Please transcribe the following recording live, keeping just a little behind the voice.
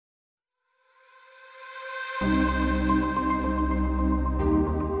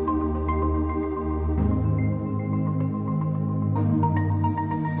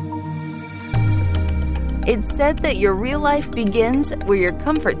It's said that your real life begins where your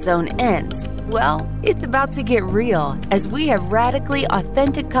comfort zone ends. Well, it's about to get real as we have radically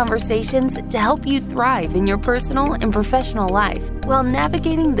authentic conversations to help you thrive in your personal and professional life while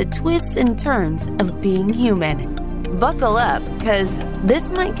navigating the twists and turns of being human. Buckle up, because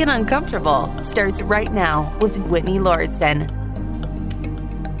This Might Get Uncomfortable starts right now with Whitney Lauritsen.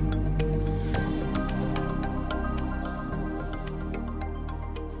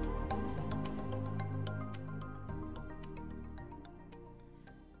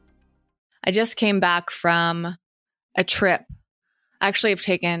 I just came back from a trip. Actually, I've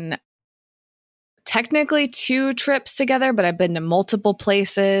taken technically 2 trips together, but I've been to multiple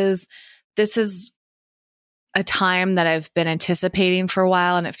places. This is a time that I've been anticipating for a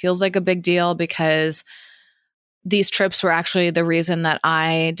while, and it feels like a big deal because these trips were actually the reason that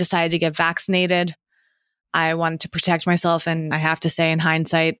I decided to get vaccinated. I wanted to protect myself, and I have to say, in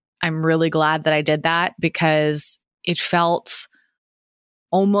hindsight, I'm really glad that I did that because it felt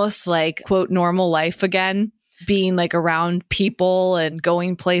almost like, quote, normal life again. Being like around people and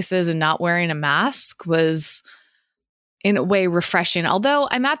going places and not wearing a mask was in a way refreshing. Although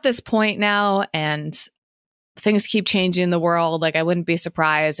I'm at this point now and things keep changing in the world. Like, I wouldn't be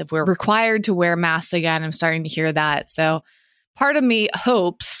surprised if we're required to wear masks again. I'm starting to hear that. So part of me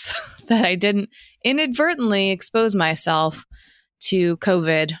hopes that I didn't inadvertently expose myself to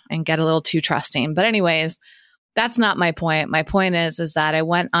COVID and get a little too trusting. But anyways, that's not my point. My point is that I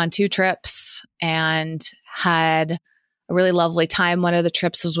went on 2 trips and had a really lovely time. One of the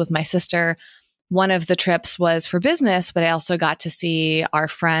trips was with my sister. One of the trips was for business, but I also got to see our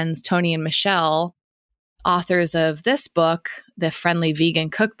friends, Tony and Michelle, authors of this book, The Friendly Vegan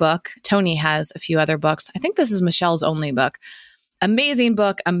Cookbook. Tony has a few other books. I think this is Michelle's only book. Amazing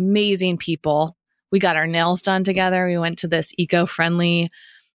book, amazing people. We got our nails done together. We went to this eco-friendly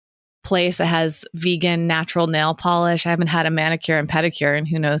place that has vegan natural nail polish. I haven't had a manicure and pedicure in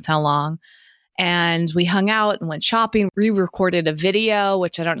who knows how long. And we hung out and went shopping. We recorded a video,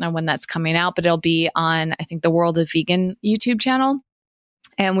 which I don't know when that's coming out, but it'll be on, I think, the World of Vegan YouTube channel.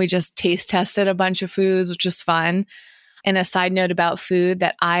 And we just taste tested a bunch of foods, which was fun. And a side note about food,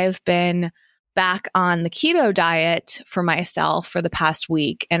 that I've been back on the keto diet for myself for the past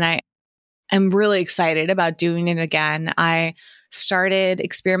week. And I am really excited about doing it again. I started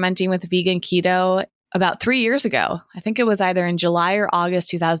experimenting with vegan keto about 3 years ago. I think it was either in July or August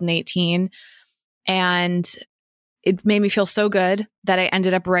 2018. And it made me feel so good that I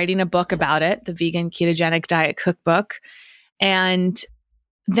ended up writing a book about it, the Vegan Ketogenic Diet Cookbook. And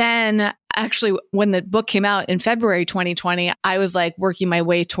then actually, when the book came out in February 2020, I was like working my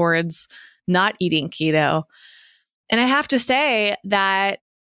way towards not eating keto. And I have to say that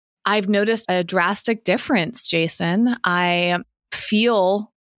I've noticed a drastic difference, Jason. I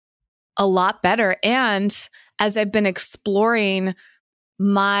feel a lot better. And as I've been exploring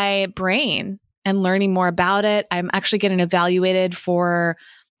my brain and learning more about it, I'm actually getting evaluated for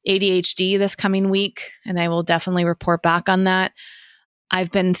ADHD this coming week, and I will definitely report back on that.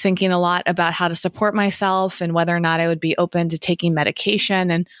 I've been thinking a lot about how to support myself and whether or not I would be open to taking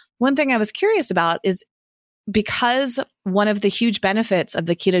medication. And one thing I was curious about is, because one of the huge benefits of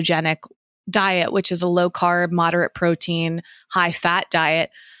the ketogenic diet, which is a low carb, moderate protein, high fat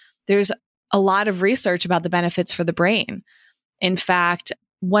diet, there's a lot of research about the benefits for the brain. In fact,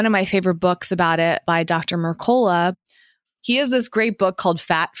 one of my favorite books about it by Dr. Mercola, he has this great book called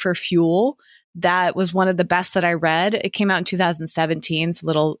Fat for Fuel. That was one of the best that I read. It came out in 2017,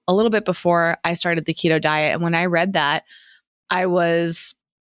 so a little bit before I started the keto diet. And when I read that, I was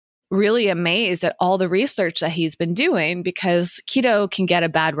really amazed at all the research that he's been doing, because keto can get a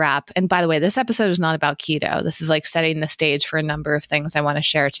bad rap. And by the way, this episode is not about keto. This is like setting the stage for a number of things I want to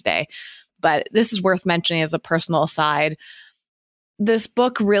share today. But this is worth mentioning as a personal aside. This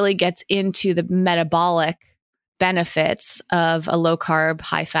book really gets into the metabolic benefits of a low carb,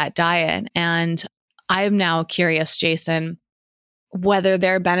 high fat diet. And I'm now curious, Jason, whether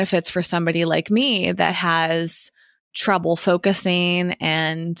there are benefits for somebody like me that has trouble focusing.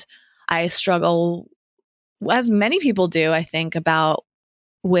 And I struggle, as many people do, I think,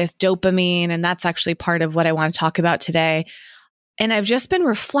 with dopamine. And that's actually part of what I want to talk about today. And I've just been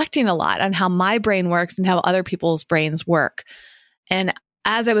reflecting a lot on how my brain works and how other people's brains work. And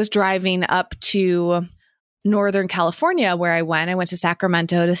as I was driving up to Northern California, where I went to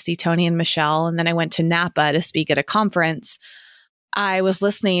Sacramento to see Tony and Michelle, and then I went to Napa to speak at a conference. I was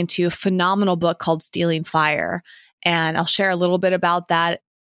listening to a phenomenal book called Stealing Fire. And I'll share a little bit about that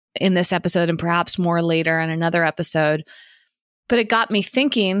in this episode and perhaps more later in another episode. But it got me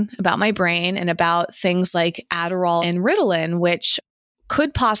thinking about my brain and about things like Adderall and Ritalin, which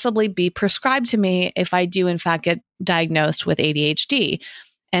could possibly be prescribed to me if I do in fact get diagnosed with ADHD.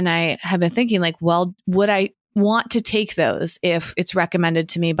 And I have been thinking like, well, would I want to take those if it's recommended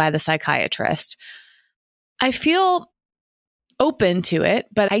to me by the psychiatrist? I feel open to it,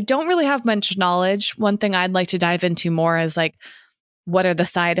 but I don't really have much knowledge. One thing I'd like to dive into more is like, what are the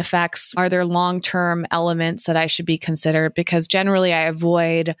side effects? Are there long-term elements that I should be considered? Because generally I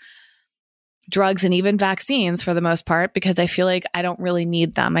avoid drugs and even vaccines for the most part because I feel like I don't really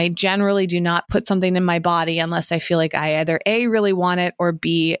need them. I generally do not put something in my body unless I feel like I either A, really want it, or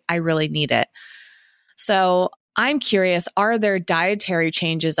B, I really need it. So I'm curious, are there dietary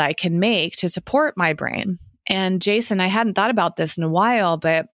changes I can make to support my brain? And Jason, I hadn't thought about this in a while,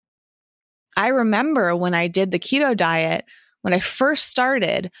 but I remember when I did the keto diet, when I first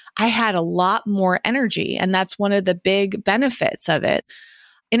started, I had a lot more energy. And that's one of the big benefits of it.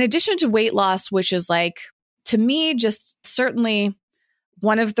 In addition to weight loss, which is like, to me, just certainly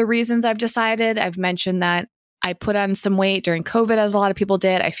one of the reasons I've decided, I've mentioned that I put on some weight during COVID, as a lot of people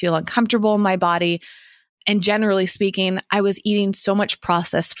did. I feel uncomfortable in my body. And generally speaking, I was eating so much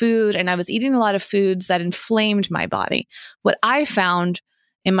processed food and I was eating a lot of foods that inflamed my body. What I found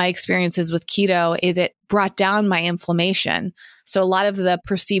in my experiences with keto is it brought down my inflammation. So a lot of the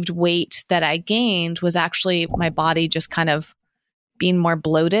perceived weight that I gained was actually my body just kind of being more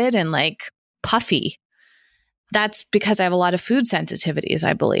bloated and like puffy. That's because I have a lot of food sensitivities,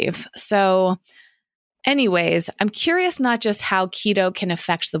 I believe. So anyways, I'm curious not just how keto can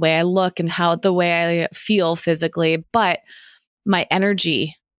affect the way I look and how the way I feel physically, but my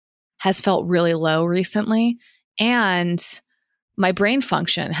energy has felt really low recently and my brain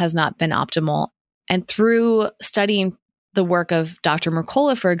function has not been optimal. And through studying the work of Dr.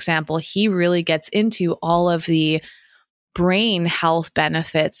 Mercola, for example, he really gets into all of the brain health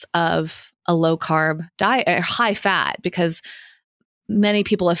benefits of a low carb diet, or high fat, because many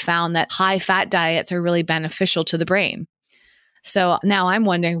people have found that high fat diets are really beneficial to the brain. So now I'm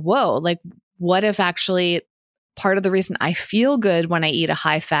wondering, whoa, like what if actually part of the reason I feel good when I eat a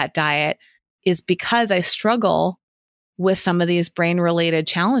high fat diet is because I struggle with some of these brain related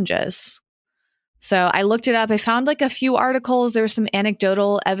challenges? So I looked it up. I found like a few articles. There was some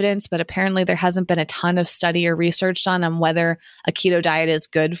anecdotal evidence, but apparently there hasn't been a ton of study or research done on whether a keto diet is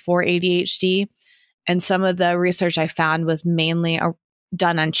good for ADHD. And some of the research I found was mainly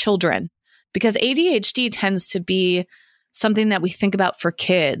done on children because ADHD tends to be something that we think about for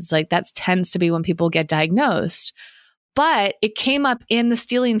kids. Like that tends to be when people get diagnosed. But it came up in the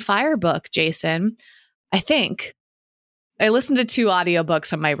Stealing Fire book, Jason, I think. I listened to 2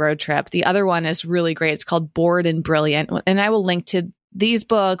 audiobooks on my road trip. The other one is really great. It's called Bored and Brilliant. And I will link to these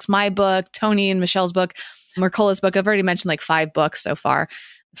books, my book, Tony and Michelle's book, Mercola's book. I've already mentioned like 5 books so far,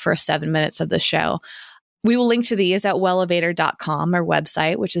 the first 7 minutes of the show. We will link to these at wellevatr.com, our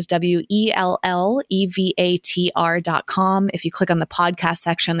website, which is WELLEVATR.com. If you click on the podcast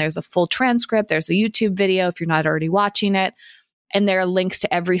section, there's a full transcript. There's a YouTube video if you're not already watching it. And there are links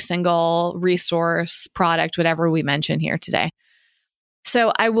to every single resource, product, whatever we mention here today. So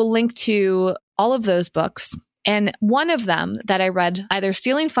I will link to all of those books. And one of them that I read, either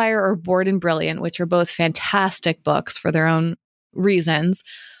Stealing Fire or Bored and Brilliant, which are both fantastic books for their own reasons.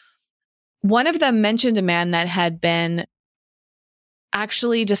 One of them mentioned a man that had been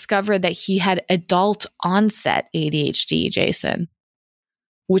actually discovered that he had adult onset ADHD, Jason,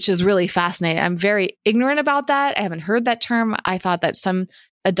 which is really fascinating. I'm very ignorant about that. I haven't heard that term. I thought that some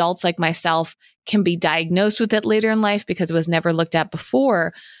adults like myself can be diagnosed with it later in life because it was never looked at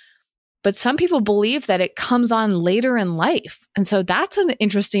before. But some people believe that it comes on later in life. And so that's an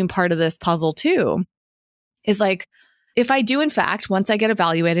interesting part of this puzzle too, is like, if I do in fact, once I get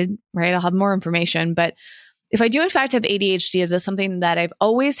evaluated, right, I'll have more information. But if I do in fact have ADHD, is this something that I've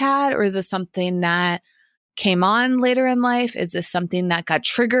always had, or is this something that came on later in life? Is this something that got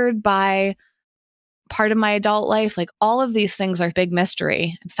triggered by part of my adult life? Like all of these things are a big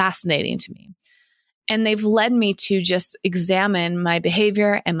mystery and fascinating to me. And they've led me to just examine my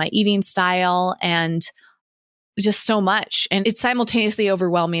behavior and my eating style and just so much. And it's simultaneously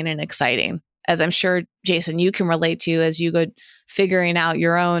overwhelming and exciting, as I'm sure, Jason, you can relate to as you go figuring out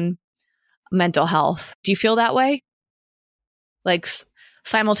your own mental health. Do you feel that way? Like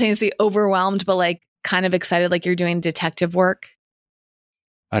simultaneously overwhelmed, but like kind of excited, like you're doing detective work?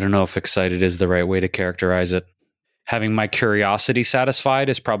 I don't know if excited is the right way to characterize it. Having my curiosity satisfied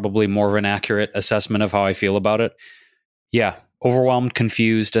is probably more of an accurate assessment of how I feel about it. Yeah, overwhelmed,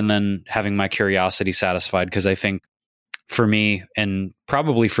 confused, and then having my curiosity satisfied, because I think for me, and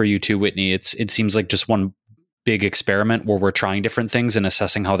probably for you too, Whitney, it seems like just one big experiment where we're trying different things and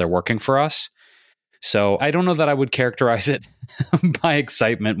assessing how they're working for us. So I don't know that I would characterize it by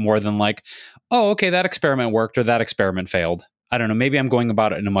excitement more than like, oh, okay, that experiment worked or that experiment failed. I don't know. Maybe I'm going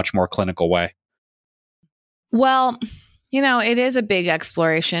about it in a much more clinical way. Well, it is a big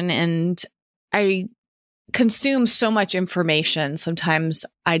exploration, and I consume so much information. Sometimes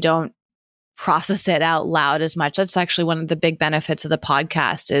I don't process it out loud as much. That's actually one of the big benefits of the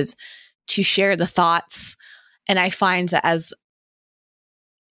podcast, is to share the thoughts. And I find that as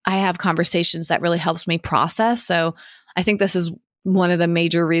I have conversations, that really helps me process. So I think this is one of the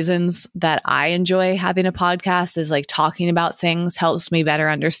major reasons that I enjoy having a podcast, is like talking about things helps me better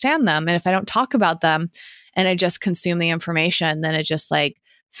understand them. And if I don't talk about them and I just consume the information, then it just like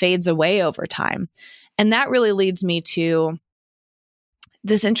fades away over time. And that really leads me to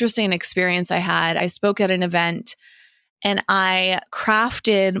this interesting experience I had. I spoke at an event and I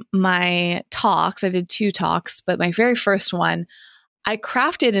crafted my talks. I did 2 talks, but my very first one, I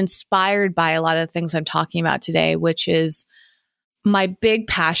crafted inspired by a lot of the things I'm talking about today, which is my big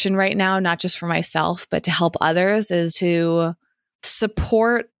passion right now, not just for myself, but to help others, is to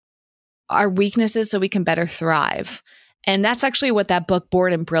support our weaknesses so we can better thrive. And that's actually what that book,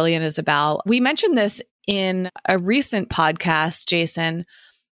 Bored and Brilliant, is about. We mentioned this in a recent podcast, Jason,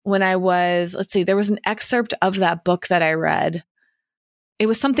 when I was, there was an excerpt of that book that I read. It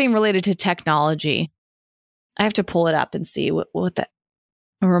was something related to technology. I have to pull it up and see what that,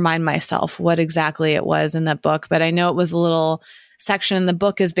 remind myself what exactly it was in that book. But I know it was a little section in the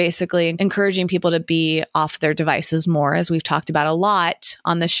book is basically encouraging people to be off their devices more, as we've talked about a lot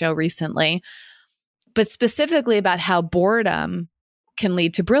on the show recently, but specifically about how boredom can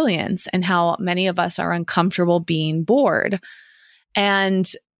lead to brilliance and how many of us are uncomfortable being bored. And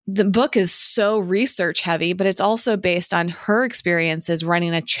the book is so research heavy, but it's also based on her experiences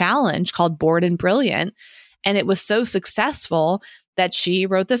running a challenge called Bored and Brilliant. And it was so successful that she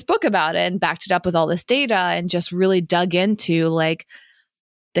wrote this book about it and backed it up with all this data and just really dug into like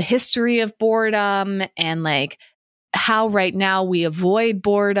the history of boredom and like how right now we avoid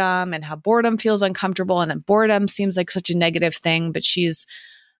boredom and how boredom feels uncomfortable and boredom seems like such a negative thing. But she's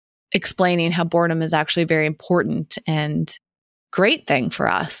explaining how boredom is actually very important and great thing for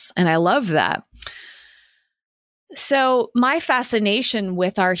us. And I love that. So my fascination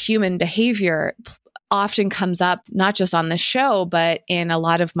with our human behavior often comes up, not just on the show, but in a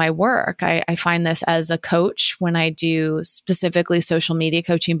lot of my work. I find this as a coach when I do specifically social media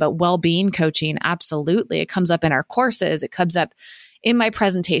coaching, but well-being coaching, absolutely. It comes up in our courses. It comes up in my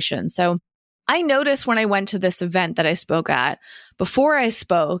presentation. So I noticed when I went to this event that I spoke at, before I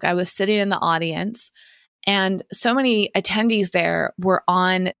spoke, I was sitting in the audience and so many attendees there were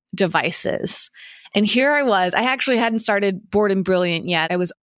on devices. And here I was, I actually hadn't started Bored and Brilliant yet. I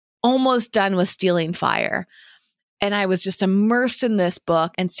was almost done with Stealing Fire. And I was just immersed in this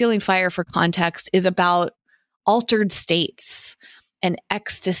book. And Stealing Fire, for context, is about altered states and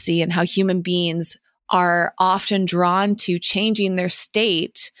ecstasy and how human beings are often drawn to changing their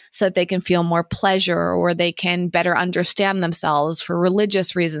state so that they can feel more pleasure or they can better understand themselves for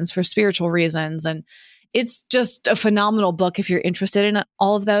religious reasons, for spiritual reasons. And it's just a phenomenal book if you're interested in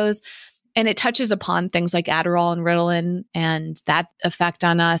all of those. And it touches upon things like Adderall and Ritalin and that effect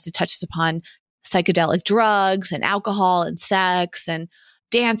on us. It touches upon psychedelic drugs and alcohol and sex and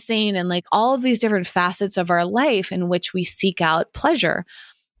dancing and like all of these different facets of our life in which we seek out pleasure.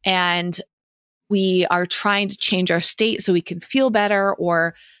 And we are trying to change our state so we can feel better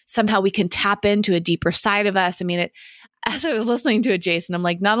or somehow we can tap into a deeper side of us. I mean, as I was listening to it, Jason, I'm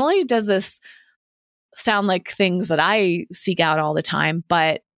like, not only does this sound like things that I seek out all the time,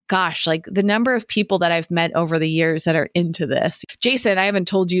 but gosh, like the number of people that I've met over the years that are into this. Jason, I haven't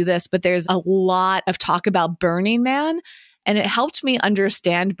told you this, but there's a lot of talk about Burning Man. And it helped me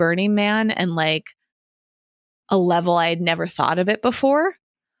understand Burning Man and like a level I had never thought of it before.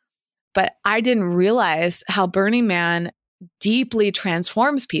 But I didn't realize how Burning Man deeply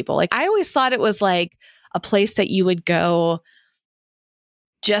transforms people. Like I always thought it was like a place that you would go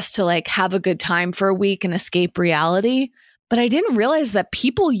just to like have a good time for a week and escape reality. But I didn't realize that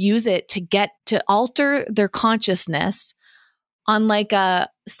people use it to alter their consciousness on like a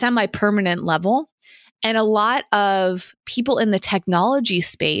semi-permanent level. And a lot of people in the technology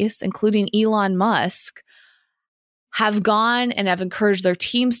space, including Elon Musk, have gone and have encouraged their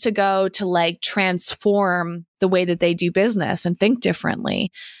teams to go to like transform the way that they do business and think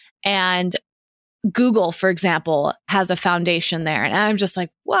differently. And Google, for example, has a foundation there. And I'm just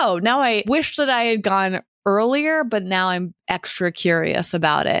like, whoa, now I wish that I had gone earlier, but now I'm extra curious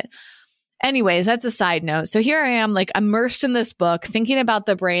about it. Anyways, that's a side note. So here I am, like immersed in this book, thinking about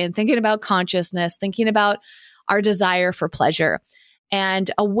the brain, thinking about consciousness, thinking about our desire for pleasure.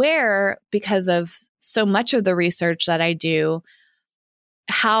 and aware, because of so much of the research that I do,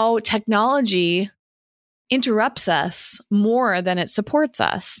 how technology interrupts us more than it supports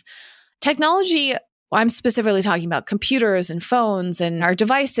us. Technology, I'm specifically talking about computers and phones and our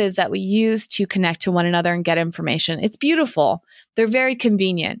devices that we use to connect to one another and get information. It's beautiful. They're very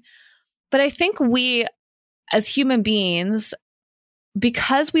convenient. But I think we, as human beings,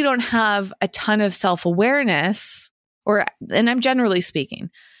 because we don't have a ton of self-awareness, and I'm generally speaking,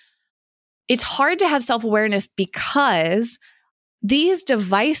 it's hard to have self-awareness because these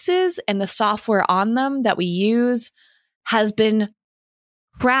devices and the software on them that we use has been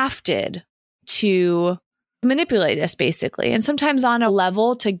crafted to manipulate us, basically. And sometimes on a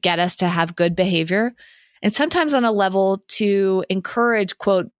level to get us to have good behavior, and sometimes on a level to encourage,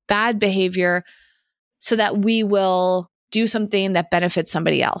 quote, bad behavior so that we will do something that benefits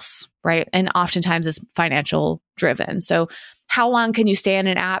somebody else, right? And oftentimes it's financial driven. So how long can you stay in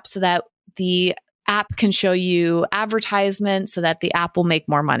an app so that the app can show you advertisements so that the app will make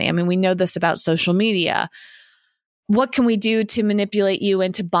more money? I mean, we know this about social media. What can we do to manipulate you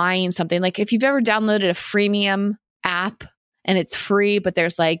into buying something? Like if you've ever downloaded a freemium app and it's free, but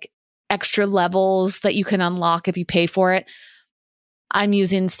there's like extra levels that you can unlock if you pay for it. I'm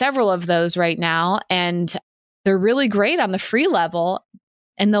using several of those right now, and they're really great on the free level,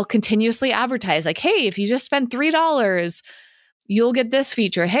 and they'll continuously advertise like, hey, if you just spend $3, you'll get this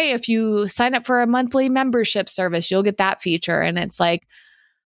feature. Hey, if you sign up for a monthly membership service, you'll get that feature. And it's like,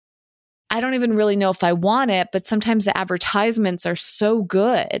 I don't even really know if I want it, but sometimes the advertisements are so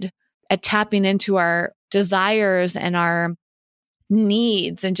good at tapping into our desires and our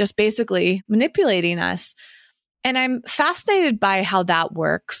needs and just basically manipulating us. And I'm fascinated by how that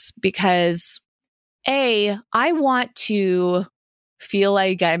works because I want to feel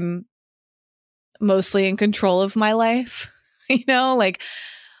like I'm mostly in control of my life. Like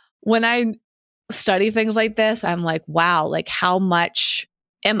when I study things like this, I'm like, wow, like how much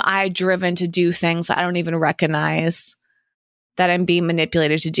am I driven to do things that I don't even recognize that I'm being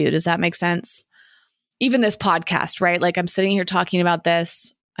manipulated to do? Does that make sense? Even this podcast, right? Like I'm sitting here talking about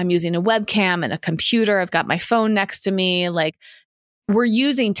this. I'm using a webcam and a computer. I've got my phone next to me. Like we're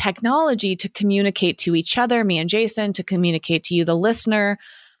using technology to communicate to each other, me and Jason, to communicate to you, the listener.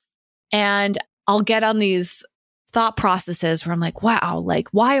 And I'll get on these thought processes where I'm like, wow, like,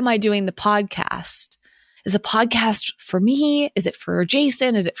 why am I doing the podcast? Is a podcast for me? Is it for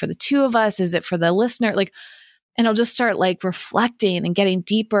Jason? Is it for the two of us? Is it for the listener? And I'll just start like reflecting and getting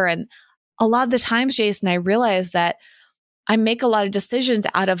deeper. And a lot of the times, Jason, I realize that I make a lot of decisions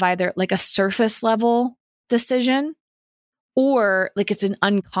out of either like a surface level decision or like it's an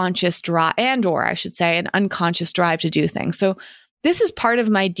unconscious drive or I should say an unconscious drive to do things. So this is part of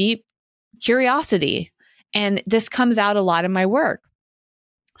my deep curiosity. And this comes out a lot in my work.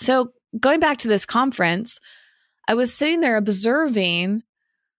 So going back to this conference, I was sitting there observing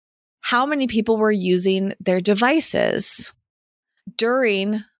how many people were using their devices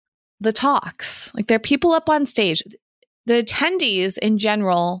during the talks. Like there are people up on stage. The attendees in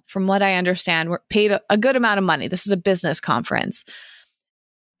general, from what I understand, were paid a good amount of money. This is a business conference.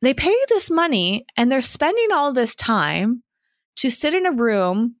 They pay this money and they're spending all this time to sit in a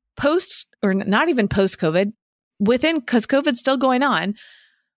room post, or not even post-COVID, because COVID's still going on.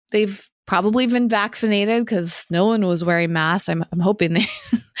 They've probably been vaccinated because no one was wearing masks. I'm hoping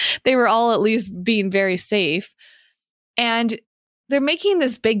they were all at least being very safe. And they're making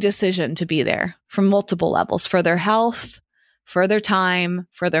this big decision to be there from multiple levels for their health, for their time,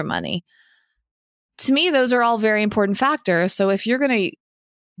 for their money. To me, those are all very important factors. So if you're going to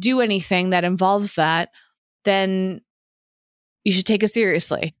do anything that involves that, then you should take it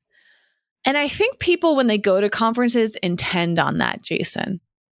seriously. And I think people, when they go to conferences, intend on that, Jason.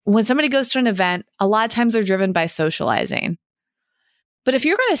 When somebody goes to an event, a lot of times they're driven by socializing. But if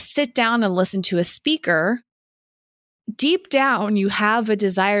you're going to sit down and listen to a speaker, deep down, you have a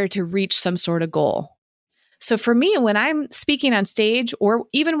desire to reach some sort of goal. So for me, when I'm speaking on stage, or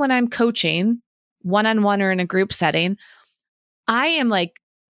even when I'm coaching one-on-one or in a group setting, I am like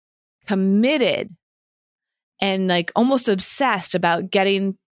committed and like almost obsessed about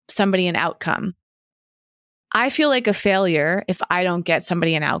getting somebody an outcome. I feel like a failure if I don't get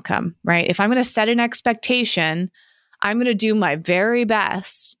somebody an outcome, right? If I'm going to set an expectation, I'm going to do my very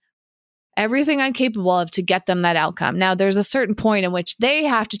best, everything I'm capable of to get them that outcome. Now, there's a certain point in which they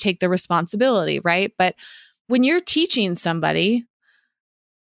have to take the responsibility, right? But when you're teaching somebody,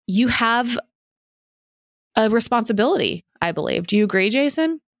 you have a responsibility, I believe. Do you agree,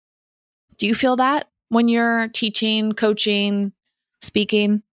 Jason? Do you feel that when you're teaching, coaching,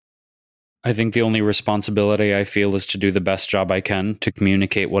 speaking? I think the only responsibility I feel is to do the best job I can to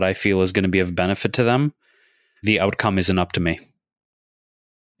communicate what I feel is going to be of benefit to them. The outcome isn't up to me.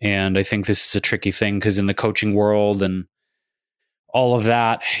 And I think this is a tricky thing because in the coaching world and all of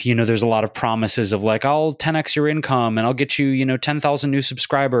that, there's a lot of promises of like, I'll 10x your income and I'll get you, 10,000 new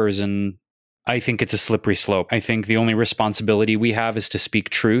subscribers. And I think it's a slippery slope. I think the only responsibility we have is to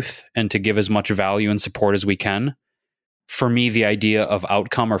speak truth and to give as much value and support as we can. For me, the idea of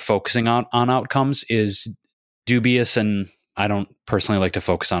outcome or focusing on outcomes is dubious, and I don't personally like to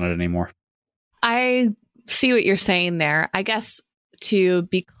focus on it anymore. I see what you're saying there. I guess to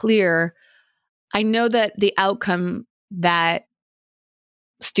be clear, I know that the outcome that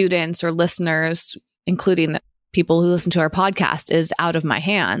students or listeners, including the people who listen to our podcast, is out of my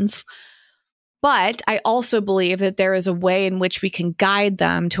hands. But I also believe that there is a way in which we can guide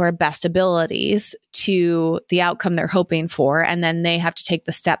them to our best abilities to the outcome they're hoping for. And then they have to take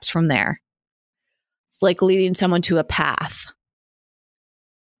the steps from there. It's like leading someone to a path.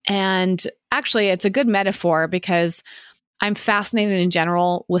 And actually, it's a good metaphor because I'm fascinated in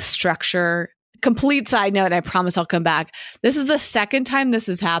general with structure. Complete side note, I promise I'll come back. This is the second time this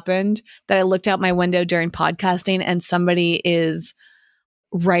has happened that I looked out my window during podcasting and somebody is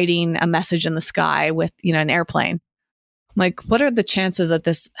writing a message in the sky with, an airplane. Like, what are the chances that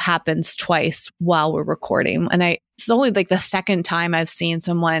this happens twice while we're recording? And it's only like the second time I've seen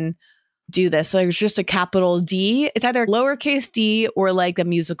someone do this. There's just a capital D. It's either lowercase d or like a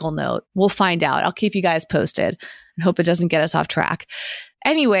musical note. We'll find out. I'll keep you guys posted and hope it doesn't get us off track.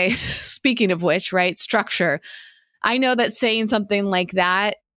 Anyways, speaking of which, right? Structure. I know that saying something like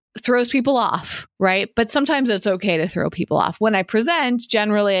that throws people off, right? But sometimes it's okay to throw people off. When I present,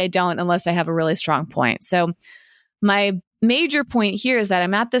 generally I don't unless I have a really strong point. So my major point here is that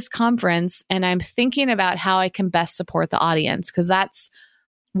I'm at this conference and I'm thinking about how I can best support the audience because that's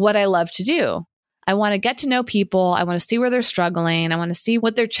what I love to do. I want to get to know people. I want to see where they're struggling. I want to see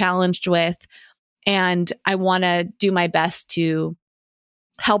what they're challenged with. And I want to do my best to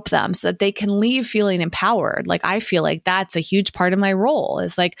help them so that they can leave feeling empowered. Like, I feel like that's a huge part of my role.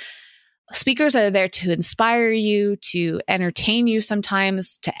 Is like, speakers are there to inspire you, to entertain you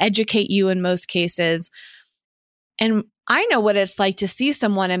sometimes, to educate you in most cases. And I know what it's like to see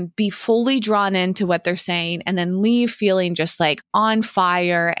someone and be fully drawn into what they're saying and then leave feeling just like on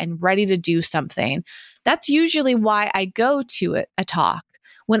fire and ready to do something. That's usually why I go to a talk.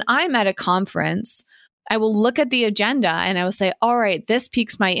 When I'm at a conference, I will look at the agenda and I will say, all right, this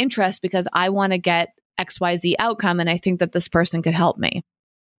piques my interest because I want to get XYZ outcome. And I think that this person could help me,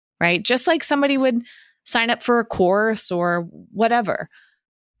 right? Just like somebody would sign up for a course or whatever.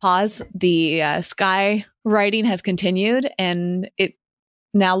 Pause. The sky writing has continued and it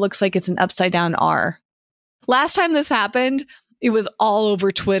now looks like it's an upside down R. Last time this happened, it was all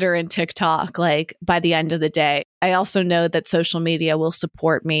over Twitter and TikTok, like by the end of the day. I also know that social media will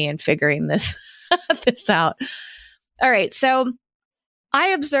support me in figuring this out. All right. So I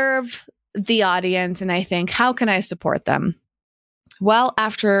observe the audience and I think, how can I support them? Well,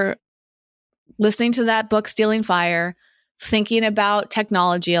 after listening to that book, Stealing Fire, thinking about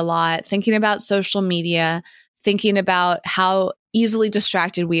technology a lot, thinking about social media, thinking about how easily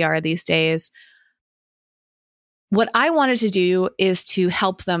distracted we are these days, what I wanted to do is to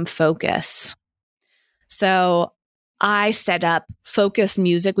help them focus. So I set up focus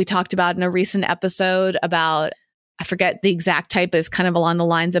music. We talked about in a recent episode about, I forget the exact type, but it's kind of along the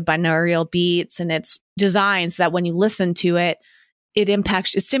lines of binaural beats, and it's designed so that when you listen to it, it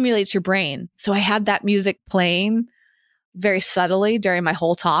stimulates your brain. So I had that music playing very subtly during my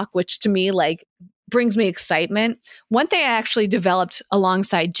whole talk, which to me like brings me excitement. One thing I actually developed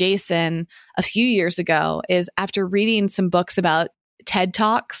alongside Jason a few years ago is after reading some books about TED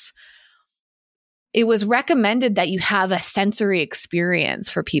Talks, it was recommended that you have a sensory experience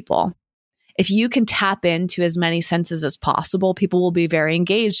for people. If you can tap into as many senses as possible, people will be very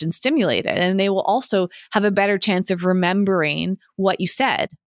engaged and stimulated, and they will also have a better chance of remembering what you said,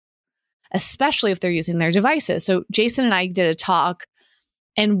 especially if they're using their devices. So Jason and I did a talk,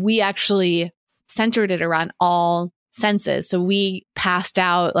 and we actually centered it around all senses. So we passed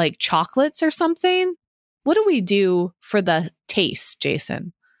out like chocolates or something. What do we do for the taste,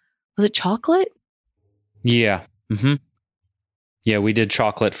 Jason? Was it chocolate? Yeah. Mm-hmm. Yeah, we did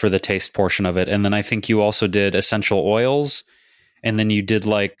chocolate for the taste portion of it. And then I think you also did essential oils. And then you did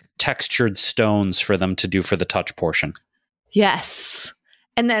like textured stones for them to do for the touch portion. Yes.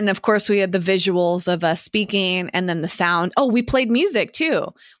 And then, of course, we had the visuals of us speaking and then the sound. Oh, we played music too.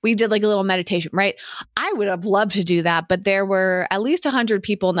 We did like a little meditation, right? I would have loved to do that, but there were at least 100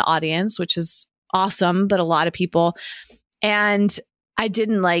 people in the audience, which is awesome, but a lot of people. And I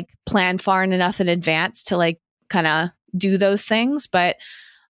didn't like plan far enough in advance to like kind of do those things. But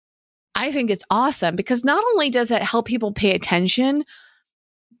I think it's awesome because not only does it help people pay attention,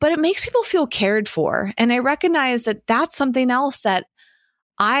 but it makes people feel cared for. And I recognize that that's something else that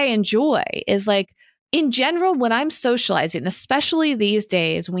I enjoy is like, in general, when I'm socializing, especially these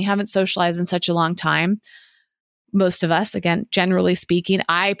days when we haven't socialized in such a long time, most of us, again, generally speaking,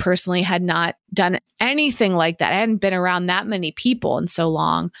 I personally had not done anything like that. I hadn't been around that many people in so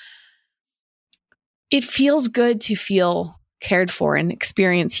long. It feels good to feel cared for and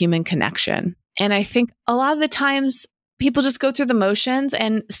experience human connection. And I think a lot of the times people just go through the motions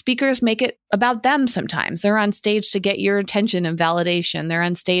and speakers make it about them sometimes. They're on stage to get your attention and validation. They're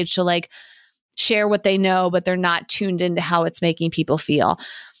on stage to like share what they know, but they're not tuned into how it's making people feel.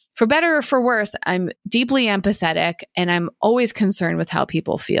 For better or for worse, I'm deeply empathetic and I'm always concerned with how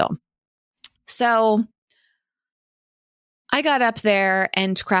people feel. So I got up there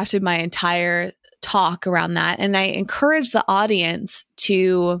and crafted my entire talk around that. And I encouraged the audience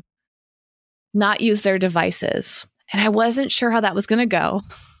to not use their devices. And I wasn't sure how that was going to go.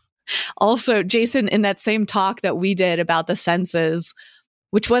 Also, Jason, in that same talk that we did about the senses,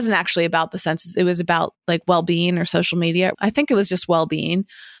 which wasn't actually about the senses, it was about like well-being or social media. I think it was just well-being.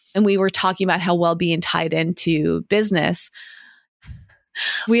 And we were talking about how well-being tied into business.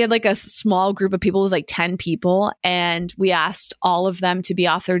 We had like a small group of people, it was like 10 people. And we asked all of them to be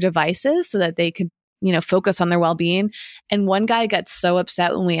off their devices so that they could, focus on their well-being. And one guy got so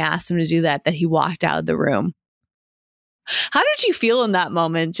upset when we asked him to do that, that he walked out of the room. How did you feel in that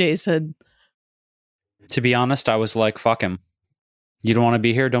moment, Jason? To be honest, I was like, fuck him. You don't want to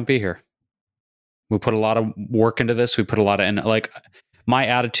be here? Don't be here. We put a lot of work into this. We put a lot of, my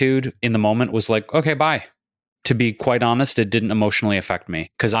attitude in the moment was like, okay, bye. To be quite honest, it didn't emotionally affect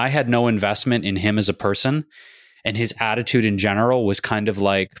me because I had no investment in him as a person. And his attitude in general was kind of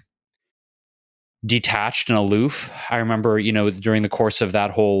like detached and aloof. I remember, during the course of that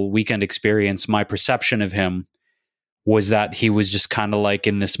whole weekend experience, my perception of him was that he was just kind of like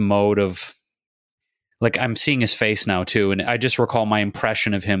in this mode of, like, I'm seeing his face now too. And I just recall my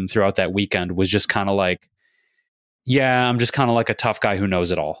impression of him throughout that weekend was just kind of like, yeah, I'm just kind of like a tough guy who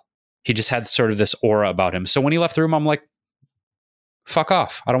knows it all. He just had sort of this aura about him. So when he left the room, I'm like, fuck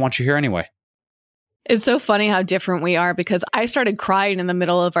off. I don't want you here anyway. It's so funny how different we are because I started crying in the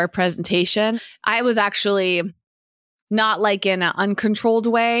middle of our presentation. I was actually not like in an uncontrolled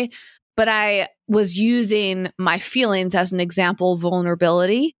way, but I was using my feelings as an example of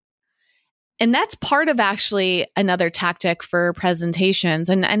vulnerability. And that's part of actually another tactic for presentations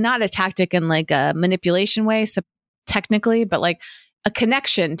and not a tactic in like a manipulation way, so technically, but like a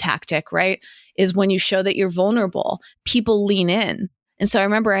connection tactic, right? Is when you show that you're vulnerable, people lean in. And so I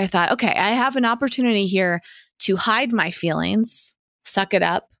remember I thought, okay, I have an opportunity here to hide my feelings, suck it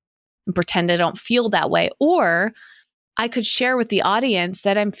up and pretend I don't feel that way. Or I could share with the audience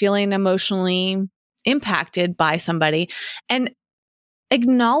that I'm feeling emotionally impacted by somebody. And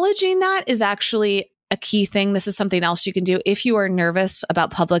acknowledging that is actually a key thing. This is something else you can do. If you are nervous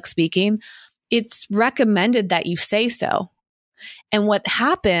about public speaking, it's recommended that you say so. And what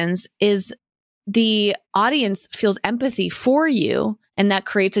happens is the audience feels empathy for you, and that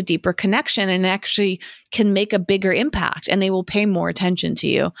creates a deeper connection and actually can make a bigger impact, and they will pay more attention to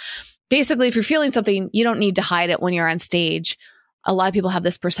you. Basically, if you're feeling something, you don't need to hide it when you're on stage. A lot of people have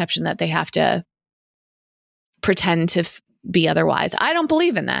this perception that they have to pretend to be otherwise. I don't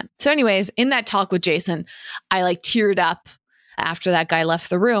believe in that. So anyways, in that talk with Jason, I like teared up after that guy left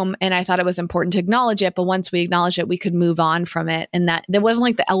the room, and I thought it was important to acknowledge it. But once we acknowledged it, we could move on from it. And that there wasn't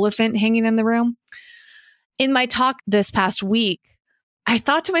like the elephant hanging in the room. In my talk this past week, I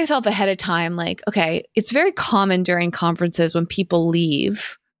thought to myself ahead of time, like, okay, it's very common during conferences when people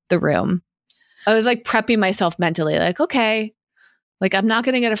leave the room. I was like prepping myself mentally, like, okay, like I'm not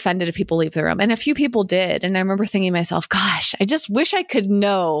going to get offended if people leave the room. And a few people did. And I remember thinking to myself, gosh, I just wish I could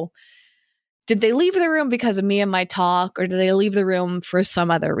know, did they leave the room because of me and my talk, or did they leave the room for some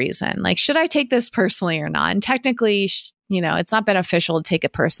other reason? Like, should I take this personally or not? And technically, it's not beneficial to take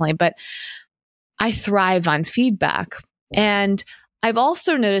it personally, but I thrive on feedback. And I've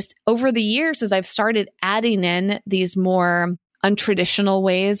also noticed over the years, as I've started adding in these more untraditional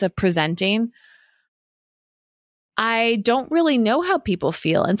ways of presenting, I don't really know how people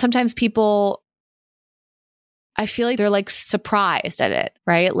feel. And sometimes people, I feel like they're like surprised at it,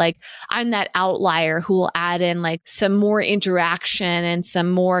 right? Like I'm that outlier who will add in like some more interaction and some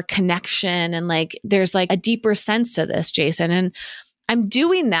more connection. And like, there's like a deeper sense to this, Jason. And I'm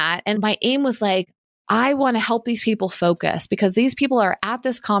doing that. And my aim was like, I want to help these people focus because these people are at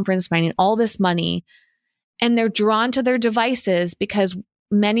this conference spending all this money And they're drawn to their devices because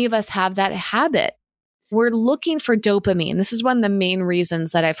many of us have that habit. We're looking for dopamine. This is one of the main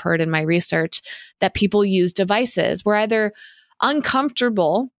reasons that I've heard in my research that people use devices. We're either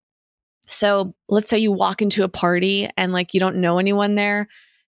uncomfortable. So let's say you walk into a party and like you don't know anyone there.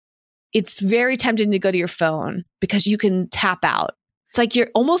 It's very tempting to go to your phone because you can tap out. It's like you're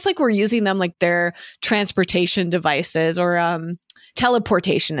almost like we're using them like they're transportation devices or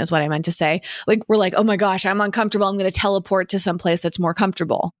teleportation is what I meant to say. Like we're like, oh my gosh, I'm uncomfortable. I'm going to teleport to some place that's more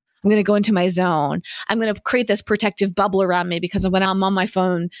comfortable. I'm going to go into my zone. I'm going to create this protective bubble around me because when I'm on my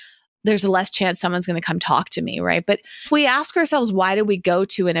phone, there's a less chance someone's going to come talk to me, right? But if we ask ourselves, why did we go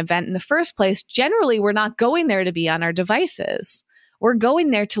to an event in the first place? Generally, we're not going there to be on our devices. We're going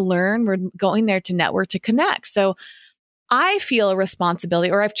there to learn. We're going there to network, to connect. So I feel a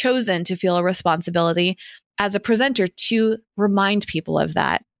responsibility, or I've chosen to feel a responsibility as a presenter to remind people of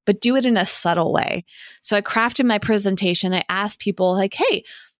that, but do it in a subtle way. So I crafted my presentation. I asked people like, hey,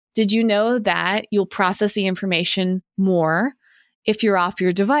 did you know that you'll process the information more if you're off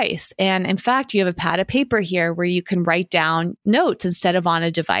your device? And in fact, you have a pad of paper here where you can write down notes instead of on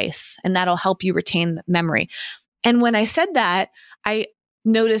a device, and that'll help you retain the memory. And when I said that, I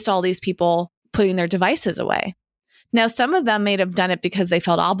noticed all these people putting their devices away. Now, some of them may have done it because they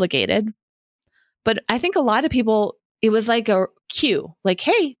felt obligated, but I think a lot of people, it was like a cue, like,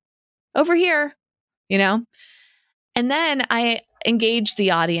 hey, over here, you know? And then I engaged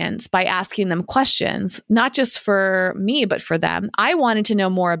the audience by asking them questions, not just for me, but for them. I wanted to know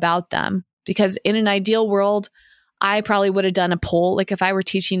more about them because in an ideal world, I probably would have done a poll. Like if I were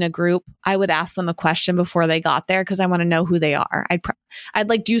teaching a group, I would ask them a question before they got there because I want to know who they are. I'd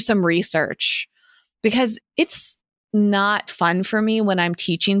like do some research because it's not fun for me when I'm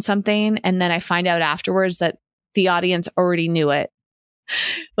teaching something and then I find out afterwards that the audience already knew it.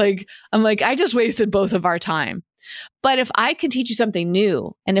 Like, I'm like, I just wasted both of our time. But if I can teach you something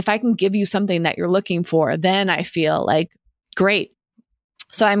new and if I can give you something that you're looking for, then I feel like great.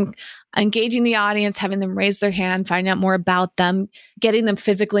 So I'm engaging the audience, having them raise their hand, finding out more about them, getting them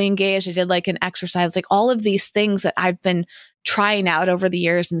physically engaged. I did like an exercise, like all of these things that I've been trying out over the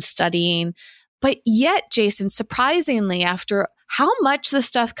years and studying. But yet, Jason, surprisingly, after how much this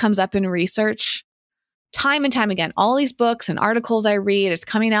stuff comes up in research, time and time again, all these books and articles I read, it's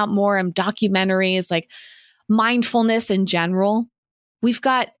coming out more in documentaries, like mindfulness in general. We've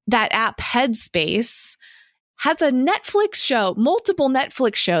got that app Headspace has a Netflix show, multiple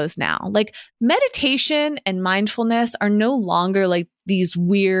Netflix shows now. Like meditation and mindfulness are no longer like these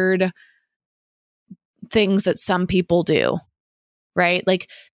weird things that some people do, right? Like,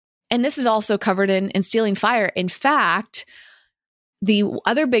 and this is also covered in Stealing Fire. In fact, the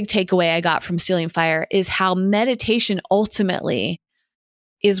other big takeaway I got from Stealing Fire is how meditation ultimately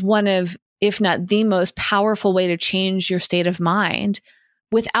is one of, if not the most powerful way to change your state of mind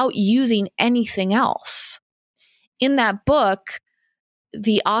without using anything else. In that book,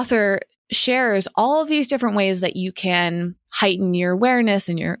 the author shares all of these different ways that you can heighten your awareness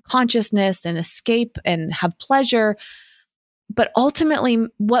and your consciousness and escape and have pleasure. But ultimately,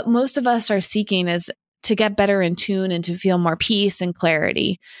 what most of us are seeking is to get better in tune and to feel more peace and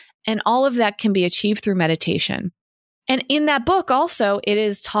clarity. And all of that can be achieved through meditation. And in that book also, it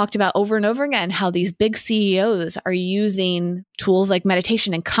is talked about over and over again how these big CEOs are using tools like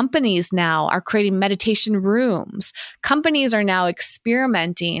meditation, and companies now are creating meditation rooms. Companies are now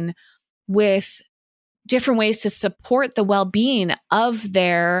experimenting with different ways to support the well-being of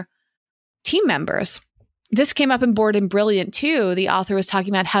their team members. This came up in Bored and Brilliant too. The author was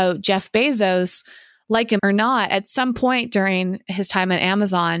talking about how Jeff Bezos, like him or not, at some point during his time at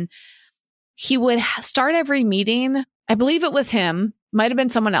Amazon, he would start every meeting. I believe it was him, might have been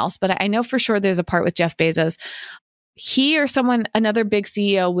someone else, but I know for sure there's a part with Jeff Bezos. He or someone, another big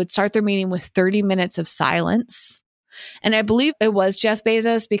CEO, would start their meeting with 30 minutes of silence. And I believe it was Jeff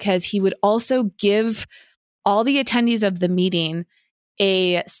Bezos because he would also give all the attendees of the meeting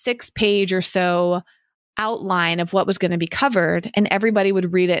a 6-page or so outline of what was going to be covered, and everybody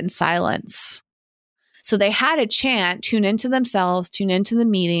would read it in silence. So they had a chant, tune into themselves, tune into the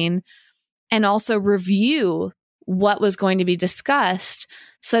meeting, and also review what was going to be discussed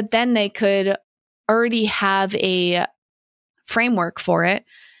so that then they could already have a framework for it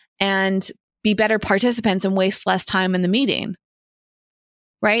and be better participants and waste less time in the meeting.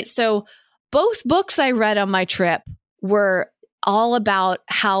 Right? So both books I read on my trip were all about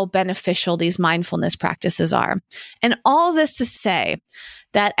how beneficial these mindfulness practices are. And all this to say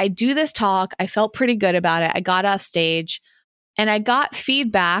that I do this talk, I felt pretty good about it. I got off stage and I got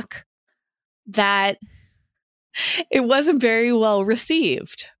feedback that it wasn't very well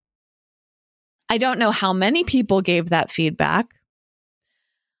received. I don't know how many people gave that feedback.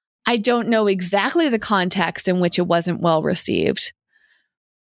 I don't know exactly the context in which it wasn't well received.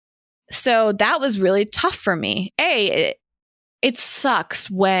 So that was really tough for me. It sucks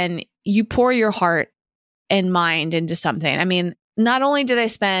when you pour your heart and mind into something. I mean, not only did I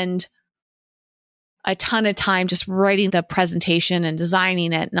spend a ton of time just writing the presentation and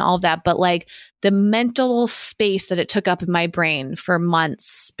designing it and all of that, but like the mental space that it took up in my brain for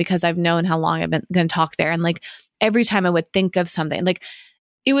months, because I've known how long I've been going to talk there. And like every time I would think of something, like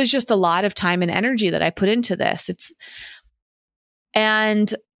it was just a lot of time and energy that I put into this.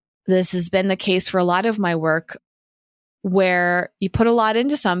 And this has been the case for a lot of my work, where you put a lot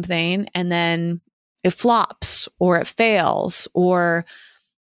into something and then it flops or it fails, or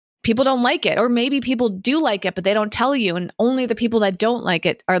people don't like it, or maybe people do like it, but they don't tell you. And only the people that don't like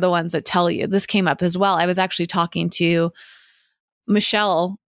it are the ones that tell you. This came up as well. I was actually talking to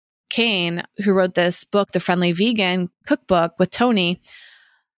Michelle Kane, who wrote this book, The Friendly Vegan Cookbook, with Tony,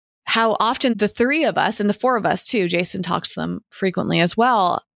 how often the three of us, and the four of us too, Jason talks to them frequently as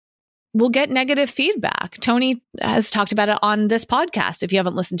well, will get negative feedback. Tony has talked about it on this podcast if you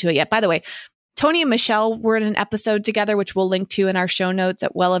haven't listened to it yet. By the way, Tony and Michelle were in an episode together, which we'll link to in our show notes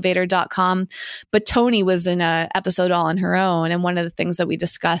at wellevator.com. But Tony was in an episode all on her own. And one of the things that we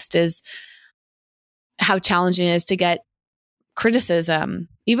discussed is how challenging it is to get criticism.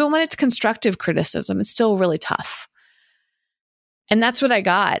 Even when it's constructive criticism, it's still really tough. And that's what I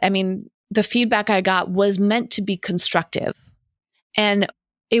got. I mean, the feedback I got was meant to be constructive. And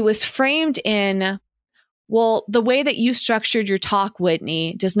it was framed in, well, the way that you structured your talk,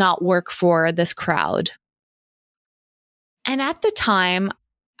 Whitney, does not work for this crowd. And at the time,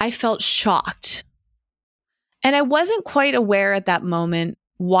 I felt shocked. And I wasn't quite aware at that moment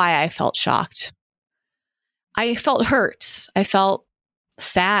why I felt shocked. I felt hurt. I felt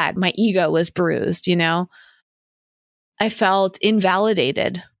sad. My ego was bruised, you know? I felt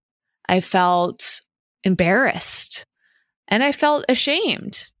invalidated. I felt embarrassed. And I felt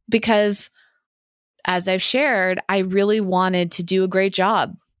ashamed because, as I've shared, I really wanted to do a great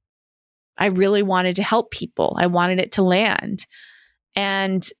job. I really wanted to help people. I wanted it to land.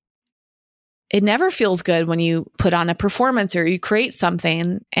 And it never feels good when you put on a performance or you create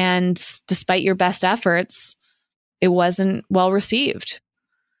something, and despite your best efforts, it wasn't well received.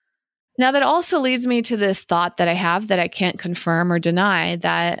 Now, that also leads me to this thought that I have that I can't confirm or deny,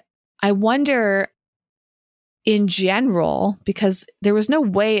 that I wonder in general, because there was no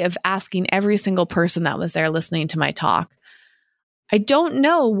way of asking every single person that was there listening to my talk. I don't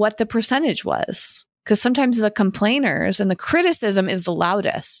know what the percentage was, because sometimes the complainers and the criticism is the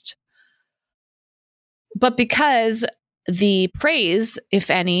loudest. But because the praise, if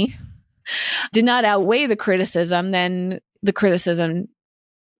any, did not outweigh the criticism, then the criticism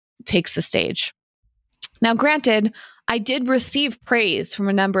takes the stage. Now, granted, I did receive praise from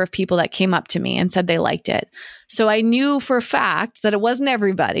a number of people that came up to me and said they liked it. So I knew for a fact that it wasn't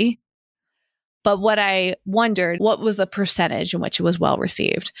everybody. But what I wondered, what was the percentage in which it was well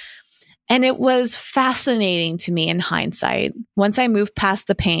received? And it was fascinating to me in hindsight. Once I moved past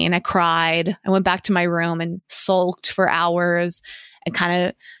the pain, I cried. I went back to my room and sulked for hours and kind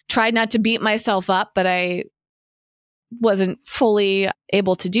of tried not to beat myself up, but I wasn't fully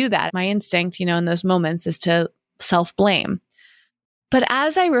able to do that. My instinct, in those moments is to self-blame. But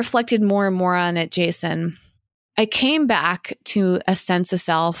as I reflected more and more on it, Jason, I came back to a sense of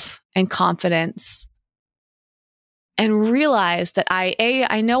self and confidence and realized that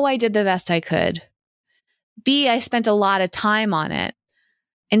I know I did the best I could. B, I spent a lot of time on it.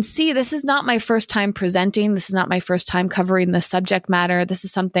 And C, this is not my first time presenting. This is not my first time covering the subject matter. This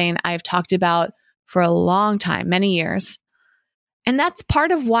is something I've talked about for a long time, many years. And that's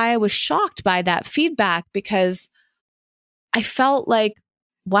part of why I was shocked by that feedback, because I felt like,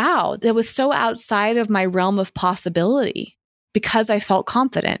 wow, that was so outside of my realm of possibility because I felt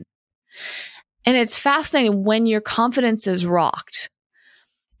confident. And it's fascinating when your confidence is rocked.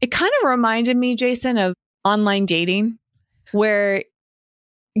 It kind of reminded me, Jason, of online dating, where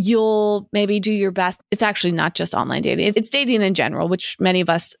you'll maybe do your best. It's actually not just online dating. It's dating in general, which many of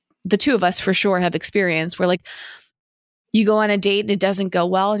us, the two of us for sure, have experienced, where like you go on a date and it doesn't go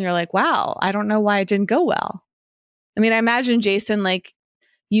well and you're like, wow, I don't know why it didn't go well. I mean, I imagine, Jason, like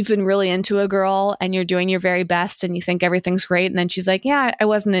you've been really into a girl and you're doing your very best and you think everything's great. And then she's like, yeah, I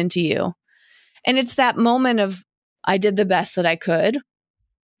wasn't into you. And it's that moment of, I did the best that I could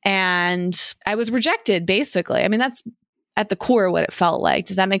and I was rejected, basically. I mean, that's at the core what it felt like.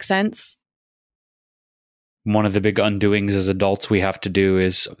 Does that make sense? One of the big undoings as adults we have to do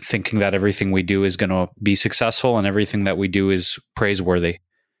is thinking that everything we do is going to be successful and everything that we do is praiseworthy.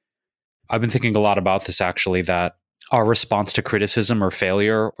 I've been thinking a lot about this actually, that our response to criticism or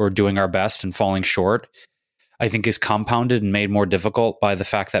failure or doing our best and falling short, I think is compounded and made more difficult by the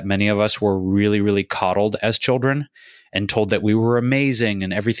fact that many of us were really, really coddled as children and told that we were amazing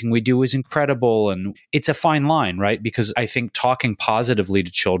and everything we do is incredible. And it's a fine line, right? Because I think talking positively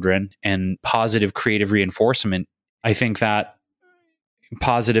to children and positive creative reinforcement, I think that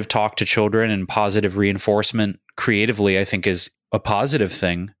positive talk to children and positive reinforcement creatively, I think is a positive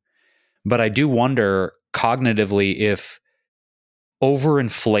thing. But I do wonder cognitively if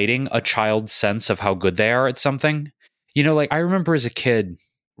overinflating a child's sense of how good they are at something. Like I remember as a kid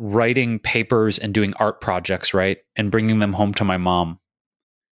writing papers and doing art projects, right? And bringing them home to my mom.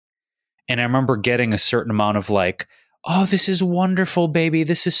 And I remember getting a certain amount of like, oh, this is wonderful, baby.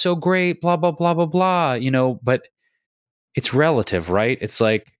 This is so great, blah, blah, blah, blah, blah, but it's relative, right? It's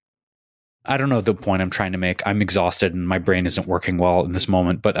like, I don't know the point I'm trying to make. I'm exhausted and my brain isn't working well in this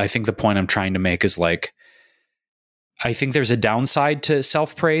moment. But I think the point I'm trying to make is like, I think there's a downside to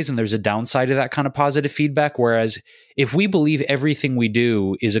self-praise and there's a downside to that kind of positive feedback. Whereas if we believe everything we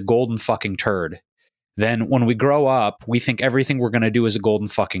do is a golden fucking turd, then when we grow up, we think everything we're going to do is a golden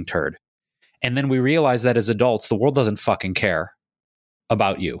fucking turd. And then we realize that as adults, the world doesn't fucking care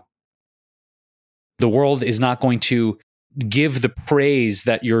about you. The world is not going to give the praise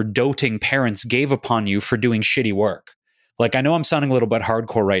that your doting parents gave upon you for doing shitty work. Like, I know I'm sounding a little bit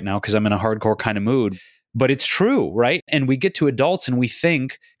hardcore right now because I'm in a hardcore kind of mood, but it's true, right? And we get to adults and we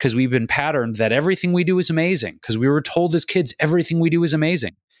think, because we've been patterned, that everything we do is amazing, because we were told as kids, everything we do is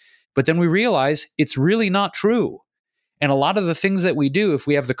amazing. But then we realize it's really not true. And a lot of the things that we do, if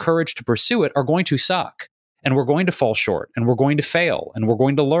we have the courage to pursue it, are going to suck. And we're going to fall short, and we're going to fail, and we're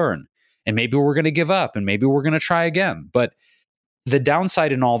going to learn. And maybe we're going to give up, and maybe we're going to try again. But the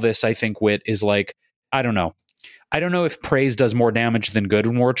downside in all this, I think, Whit, is like, I don't know. I don't know if praise does more damage than good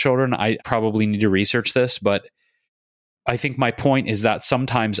when we're children. I probably need to research this, but I think my point is that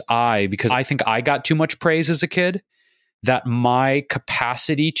sometimes because I think I got too much praise as a kid, that my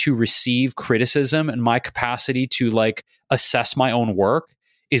capacity to receive criticism and my capacity to like assess my own work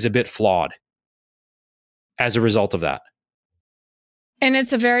is a bit flawed as a result of that. And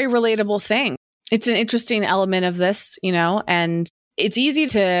it's a very relatable thing. It's an interesting element of this, and it's easy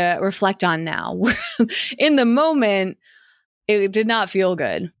to reflect on now. In the moment, it did not feel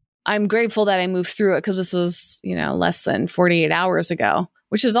good. I'm grateful that I moved through it because this was, less than 48 hours ago,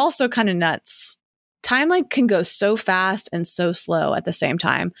 which is also kind of nuts. Time can go so fast and so slow at the same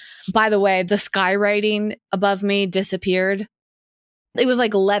time. By the way, the skywriting above me disappeared. It was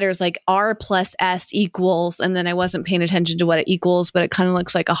like letters like R plus S equals, and then I wasn't paying attention to what it equals, but it kind of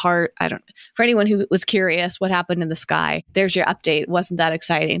looks like a heart. For anyone who was curious what happened in the sky, there's your update. It wasn't that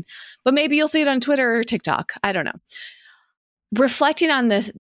exciting, but maybe you'll see it on Twitter or TikTok. I don't know. Reflecting on this,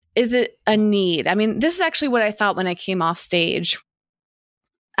 is it a need? I mean, this is actually what I thought when I came off stage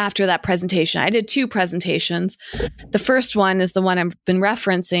after that presentation. I did 2 presentations. The first one is the one I've been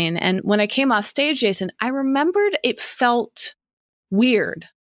referencing. And when I came off stage, Jason, I remembered it felt weird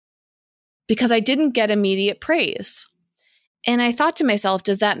because I didn't get immediate praise. And I thought to myself,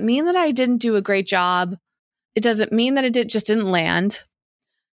 does that mean that I didn't do a great job? It doesn't mean that it just didn't land.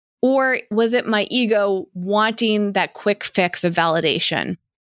 Or was it my ego wanting that quick fix of validation?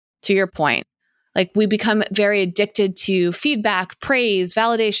 To your point, like we become very addicted to feedback, praise,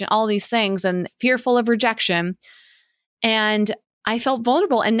 validation, all these things, and fearful of rejection. And I felt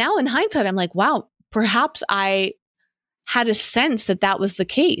vulnerable. And now in hindsight, I'm like, wow, perhaps I had a sense that that was the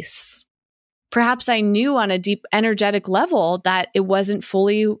case. Perhaps I knew on a deep energetic level that it wasn't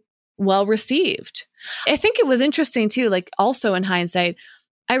fully well received. I think it was interesting too, like also in hindsight,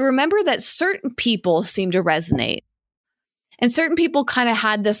 I remember that certain people seemed to resonate. And certain people kind of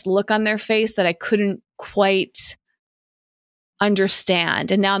had this look on their face that I couldn't quite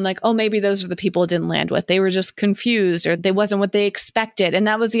understand. And now I'm like, oh, maybe those are the people it didn't land with. They were just confused or they wasn't what they expected. And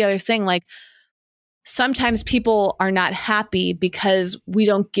that was the other thing. Like sometimes people are not happy because we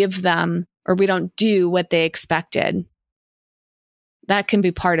don't give them or we don't do what they expected. That can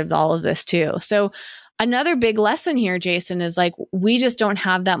be part of all of this too. So another big lesson here, Jason, is like, we just don't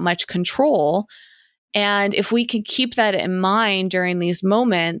have that much control. And if we can keep that in mind during these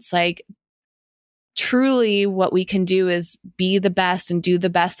moments, like truly what we can do is be the best and do the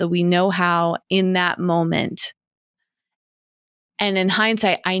best that we know how in that moment. And in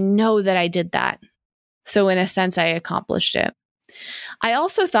hindsight, I know that I did that. So in a sense, I accomplished it. I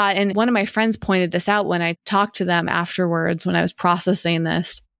also thought, and one of my friends pointed this out when I talked to them afterwards, when I was processing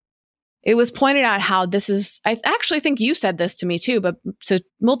this, it was pointed out how this is, I actually think you said this to me too, but so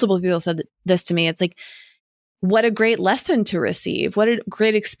multiple people said this to me. It's like, what a great lesson to receive. What a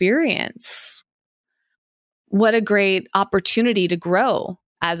great experience. What a great opportunity to grow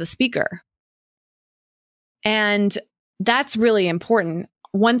as a speaker. And that's really important.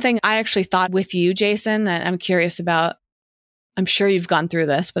 One thing I actually thought with you, Jason, that I'm curious about, I'm sure you've gone through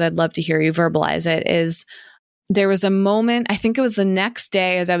this, but I'd love to hear you verbalize it, is there was a moment, I think it was the next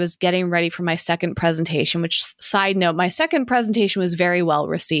day as I was getting ready for my second presentation, which, side note, my second presentation was very well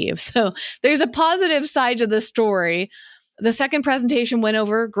received. So there's a positive side to the story. The second presentation went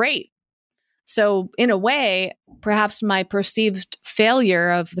over great. So in a way, perhaps my perceived failure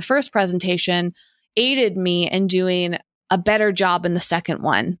of the first presentation aided me in doing a better job in the second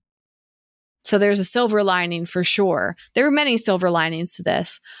one. So there's a silver lining for sure. There were many silver linings to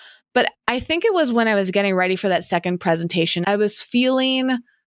this. But I think it was when I was getting ready for that second presentation, I was feeling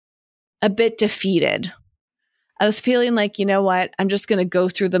a bit defeated. I was feeling like, you know what, I'm just going to go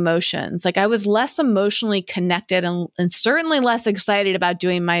through the motions. Like I was less emotionally connected and certainly less excited about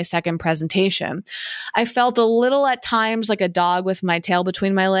doing my second presentation. I felt a little at times like a dog with my tail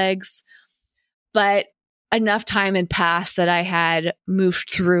between my legs, but enough time had passed that I had moved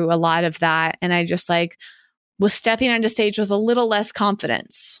through a lot of that. And I just like was stepping onto stage with a little less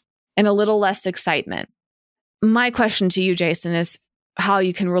confidence and a little less excitement. My question to you, Jason, is how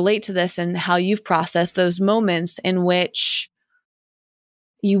you can relate to this and how you've processed those moments in which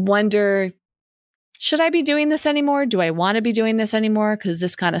you wonder, should I be doing this anymore? Do I want to be doing this anymore? Because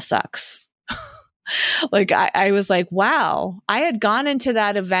this kind of sucks. Like I was like, wow, I had gone into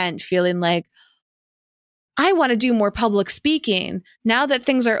that event feeling like, I want to do more public speaking. Now that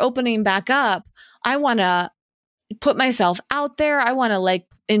things are opening back up, I want to put myself out there. I want to like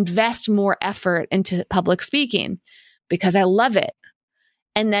invest more effort into public speaking because I love it.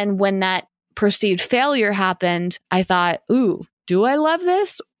 And then when that perceived failure happened, I thought, ooh, do I love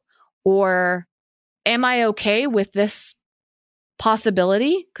this? Or am I okay with this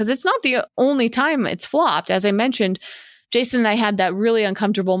possibility? Because it's not the only time it's flopped. As I mentioned, Jason and I had that really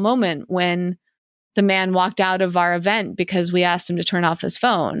uncomfortable moment when the man walked out of our event because we asked him to turn off his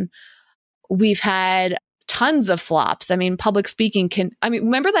phone. We've had tons of flops. I mean, public speaking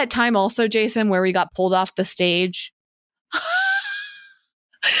remember that time also, Jason, where we got pulled off the stage?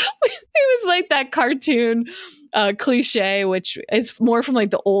 It was like that cartoon cliche, which is more from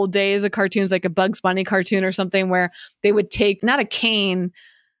like the old days of cartoons, like a Bugs Bunny cartoon or something, where they would take, not a cane,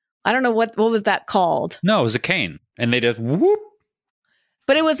 I don't know what was that called? No, it was a cane. And they just whoop.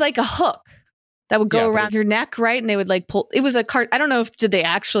 But it was like a hook that would go around your neck, right? And they would like pull. It was a I don't know if did they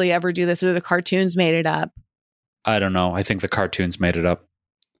actually ever do this or the cartoons made it up. I don't know. I think the cartoons made it up.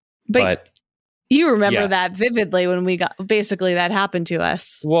 But you remember that vividly when we got, basically that happened to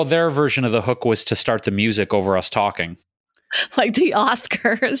us. Well, their version of the hook was to start the music over us talking. Like the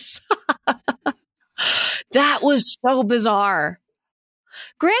Oscars. That was so bizarre.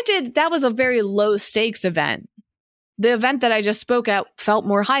 Granted, that was a very low stakes event. The event that I just spoke at felt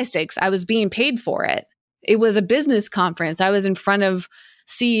more high stakes. I was being paid for it. It was a business conference. I was in front of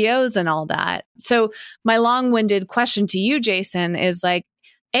CEOs and all that. So my long-winded question to you, Jason, is like,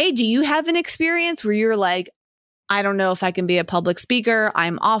 A, do you have an experience where you're like, I don't know if I can be a public speaker.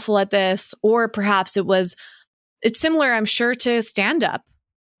 I'm awful at this. Or perhaps it's similar, I'm sure, to stand-up.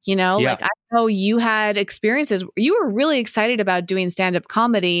 You know, like I know you had experiences. You were really excited about doing stand-up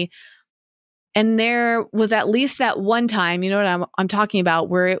comedy. And there was at least that one time, you know what I'm talking about,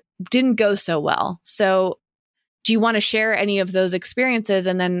 where it didn't go so well. So do you want to share any of those experiences?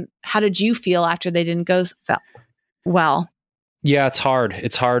 And then how did you feel after they didn't go well? Yeah, it's hard.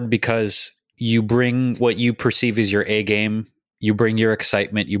 It's hard because you bring what you perceive as your A game. You bring your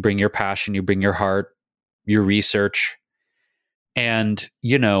excitement, you bring your passion, you bring your heart, your research. And,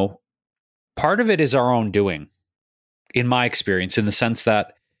 you know, part of it is our own doing, in my experience, in the sense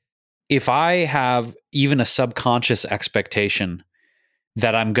that if I have even a subconscious expectation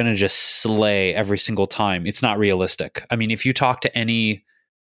that I'm going to just slay every single time, it's not realistic. I mean, if you talk to any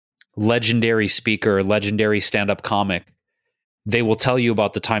legendary speaker, legendary stand-up comic, they will tell you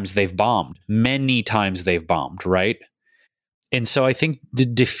about the times they've bombed. Many times they've bombed, right? And so I think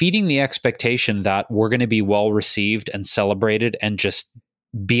defeating the expectation that we're going to be well received and celebrated and just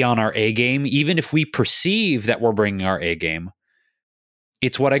be on our A game, even if we perceive that we're bringing our A game,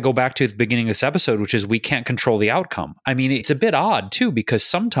 it's what I go back to at the beginning of this episode, which is we can't control the outcome. I mean, it's a bit odd too, because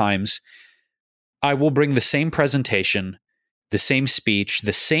sometimes I will bring the same presentation, the same speech,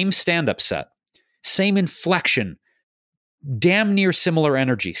 the same stand-up set, same inflection, damn near similar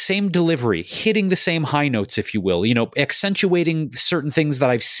energy, same delivery, hitting the same high notes, if you will, you know, accentuating certain things that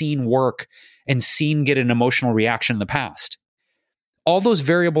I've seen work and seen get an emotional reaction in the past. All those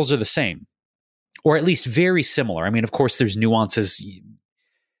variables are the same. or at least very similar. I mean, of course, there's nuances,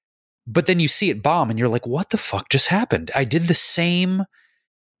 but then you see it bomb and you're like, what the fuck just happened? I did the same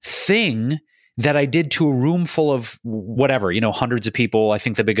thing that I did to a room full of whatever, hundreds of people. I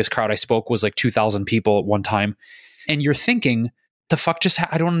think the biggest crowd I spoke was like 2,000 people at one time. And you're thinking, the fuck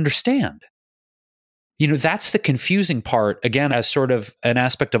I don't understand. That's the confusing part, again, as sort of an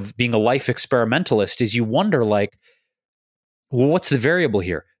aspect of being a life experimentalist, is you wonder like, well, what's the variable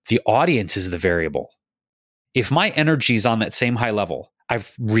here? The audience is the variable. If my energy is on that same high level,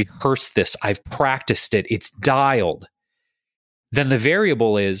 I've rehearsed this, I've practiced it, it's dialed, then the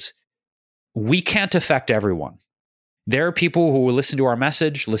variable is we can't affect everyone. There are people who will listen to our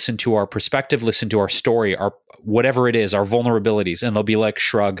message, listen to our perspective, listen to our story, our whatever it is, our vulnerabilities, and they'll be like,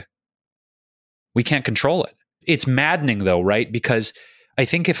 shrug. We can't control it. It's maddening though, right? Because I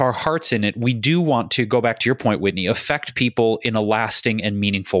think if our heart's in it, we do want to, go back to your point, Whitney, affect people in a lasting and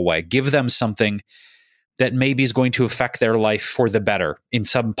meaningful way. Give them something that maybe is going to affect their life for the better in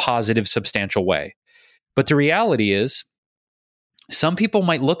some positive, substantial way. But the reality is, some people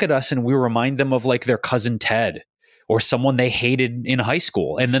might look at us and we remind them of like their cousin Ted or someone they hated in high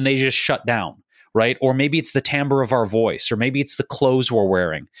school, and then they just shut down, right? Or maybe it's the timbre of our voice, or maybe it's the clothes we're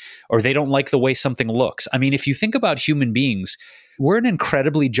wearing, or they don't like the way something looks. I mean, if you think about human beings, we're an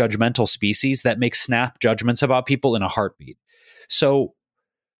incredibly judgmental species that makes snap judgments about people in a heartbeat. So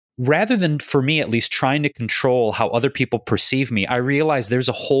rather than, for me at least, trying to control how other people perceive me, I realize there's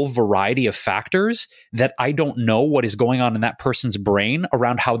a whole variety of factors that I don't know what is going on in that person's brain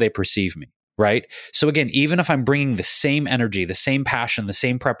around how they perceive me, right? So again, even if I'm bringing the same energy, the same passion, the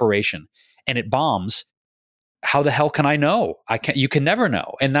same preparation, and it bombs, how the hell can I know? You can never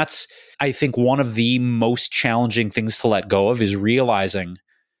know. And that's, I think, one of the most challenging things to let go of, is realizing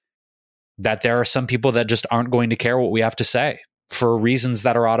that there are some people that just aren't going to care what we have to say for reasons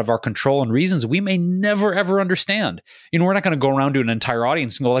that are out of our control and reasons we may never, ever understand. We're not going to go around to an entire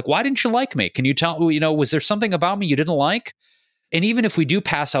audience and go like, why didn't you like me? Can you tell, was there something about me you didn't like? And even if we do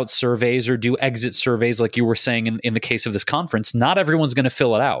pass out surveys or do exit surveys, like you were saying in the case of this conference, not everyone's going to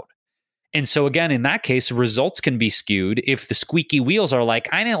fill it out. And so again, in that case, results can be skewed if the squeaky wheels are like,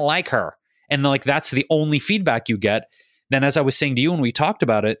 I didn't like her. And like, that's the only feedback you get. Then, as I was saying to you when we talked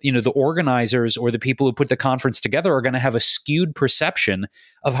about it, the organizers or the people who put the conference together are going to have a skewed perception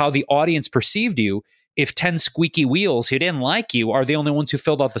of how the audience perceived you if 10 squeaky wheels who didn't like you are the only ones who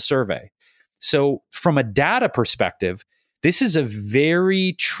filled out the survey. So from a data perspective, this is a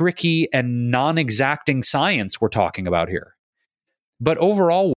very tricky and non-exacting science we're talking about here. But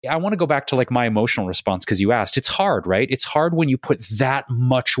overall, I want to go back to like my emotional response, because you asked. It's hard, right? It's hard when you put that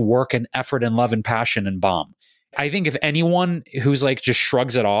much work and effort and love and passion and bomb. I think if anyone who's like just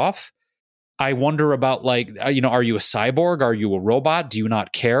shrugs it off, I wonder about like, are you a cyborg? Are you a robot? Do you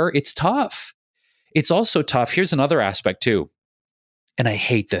not care? It's tough. It's also tough. Here's another aspect too. And I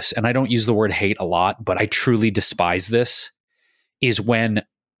hate this. And I don't use the word hate a lot, but I truly despise this, is when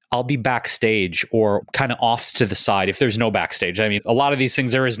I'll be backstage or kind of off to the side. If there's no backstage, I mean, a lot of these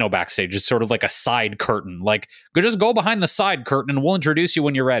things, there is no backstage. It's sort of like a side curtain, like just go behind the side curtain and we'll introduce you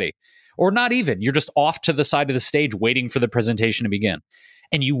when you're ready. Or not even, you're just off to the side of the stage waiting for the presentation to begin.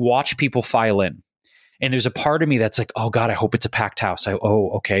 And you watch people file in. And there's a part of me that's like, oh God, I hope it's a packed house.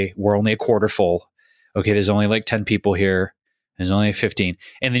 Okay, we're only a quarter full. Okay, there's only like 10 people here. There's only 15.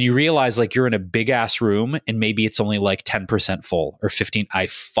 And then you realize like you're in a big ass room and maybe it's only like 10% full or 15. I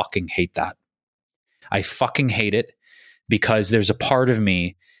fucking hate that. I fucking hate it, because there's a part of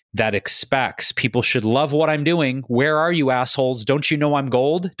me that expects people should love what I'm doing. Where are you, assholes? Don't you know I'm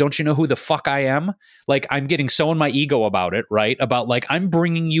gold? Don't you know who the fuck I am? Like, I'm getting so in my ego about it, right? About like, I'm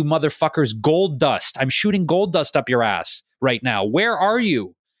bringing you motherfuckers gold dust. I'm shooting gold dust up your ass right now. Where are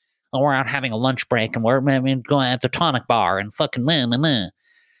you? Oh, we're out having a lunch break and we're going at the tonic bar and fucking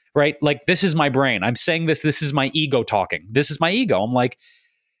right? Like, this is my brain. I'm saying this. This is my ego talking. This is my ego. I'm like,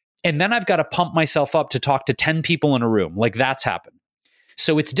 and then I've got to pump myself up to talk to 10 people in a room. Like, that's happened.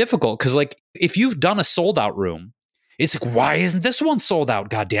 So it's difficult because, like, if you've done a sold out room, it's like, why isn't this one sold out?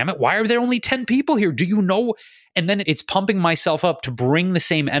 God damn it. Why are there only 10 people here? Do you know? And then it's pumping myself up to bring the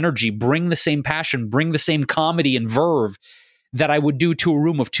same energy, bring the same passion, bring the same comedy and verve that I would do to a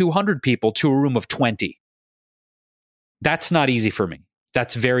room of 200 people to a room of 20. That's not easy for me.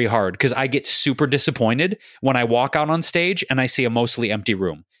 That's very hard, because I get super disappointed when I walk out on stage and I see a mostly empty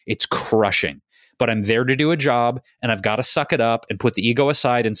room. It's crushing. But I'm there to do a job, and I've got to suck it up and put the ego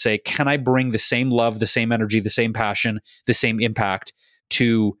aside and say, can I bring the same love, the same energy, the same passion, the same impact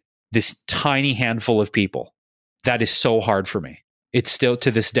to this tiny handful of people? That is so hard for me. It's still,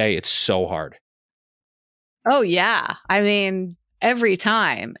 to this day, it's so hard. Oh, yeah. I mean, every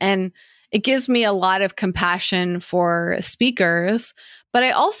time. And it gives me a lot of compassion for speakers. But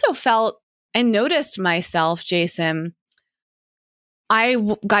I also felt and noticed myself, Jason, I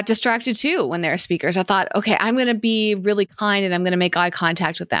got distracted too when there are speakers. I thought, okay, I'm going to be really kind and I'm going to make eye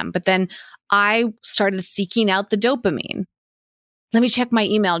contact with them. But then I started seeking out the dopamine. Let me check my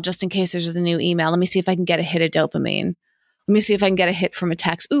email just in case there's a new email. Let me see if I can get a hit of dopamine. Let me see if I can get a hit from a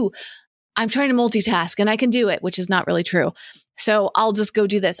text. Ooh, I'm trying to multitask and I can do it, which is not really true. So I'll just go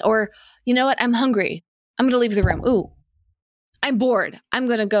do this. Or, you know what? I'm hungry. I'm going to leave the room. Ooh, I'm bored. I'm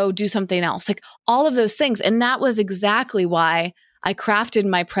going to go do something else. Like all of those things. And that was exactly why I crafted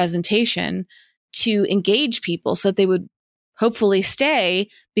my presentation to engage people so that they would hopefully stay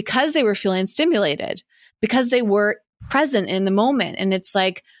because they were feeling stimulated, because they were present in the moment. And it's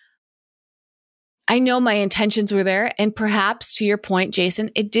like, I know my intentions were there. And perhaps to your point, Jason,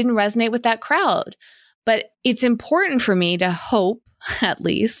 it didn't resonate with that crowd. But it's important for me to hope, at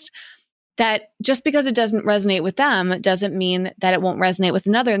least, that just because it doesn't resonate with them doesn't mean that it won't resonate with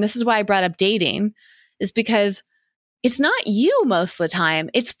another. And this is why I brought up dating, is because it's not you most of the time.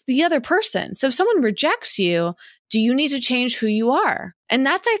 It's the other person. So if someone rejects you, do you need to change who you are? And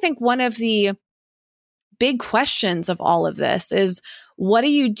that's, I think, one of the big questions of all of this is, what do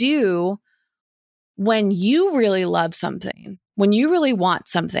you do when you really love something, when you really want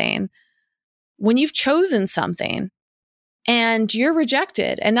something, when you've chosen something and you're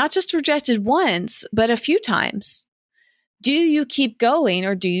rejected, and not just rejected once, but a few times? Do you keep going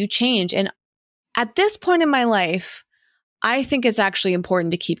or do you change? And at this point in my life, I think it's actually important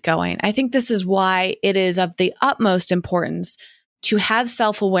to keep going. I think this is why it is of the utmost importance to have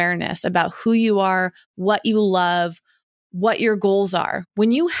self-awareness about who you are, what you love, what your goals are. When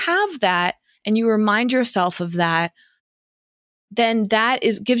you have that and you remind yourself of that, then that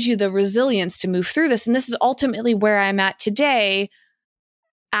gives you the resilience to move through this. And this is ultimately where I'm at today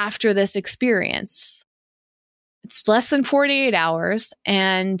after this experience. It's less than 48 hours,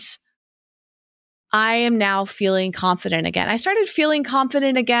 and I am now feeling confident again. I started feeling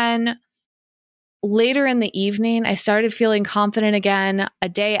confident again later in the evening. I started feeling confident again a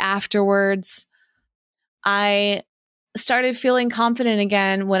day afterwards. I started feeling confident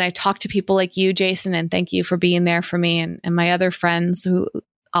again when I talked to people like you, Jason, and thank you for being there for me, and my other friends who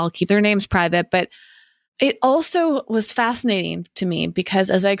I'll keep their names private. But it also was fascinating to me because,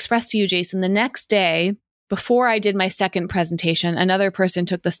 as I expressed to you, Jason, the next day before I did my second presentation, another person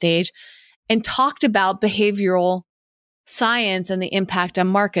took the stage and talked about behavioral science and the impact on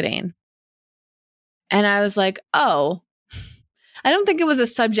marketing. And I was like, oh, I don't think it was a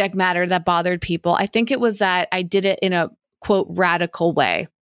subject matter that bothered people. I think it was that I did it in a, quote, radical way.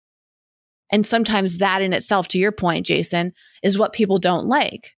 And sometimes that in itself, to your point, Jason, is what people don't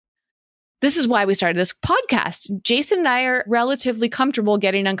like. This is why we started this podcast. Jason and I are relatively comfortable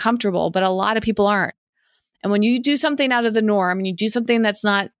getting uncomfortable, but a lot of people aren't. And when you do something out of the norm and you do something that's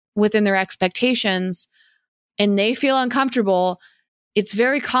not within their expectations and they feel uncomfortable, it's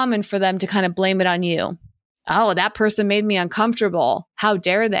very common for them to kind of blame it on you. Oh, that person made me uncomfortable. How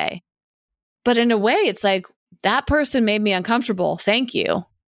dare they? But in a way, it's like, that person made me uncomfortable. Thank you.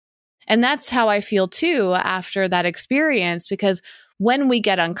 And that's how I feel too after that experience, because when we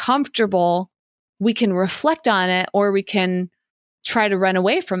get uncomfortable, we can reflect on it or we can try to run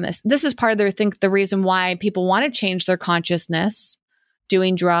away from this. This is part of the reason why people want to change their consciousness,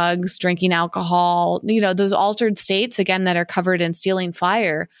 doing drugs, drinking alcohol, those altered states, again, that are covered in Stealing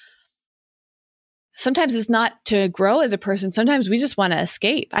Fire. Sometimes it's not to grow as a person. Sometimes we just want to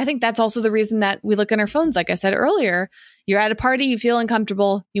escape. I think that's also the reason that we look at our phones. Like I said earlier, you're at a party, you feel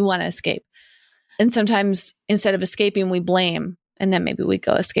uncomfortable, you want to escape. And sometimes instead of escaping, we blame. And then maybe we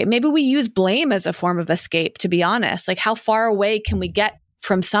go escape. Maybe we use blame as a form of escape, to be honest. Like, how far away can we get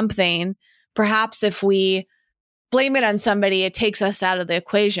from something? Perhaps if we blame it on somebody, it takes us out of the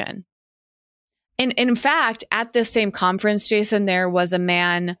equation. And in fact, at this same conference, Jason, there was a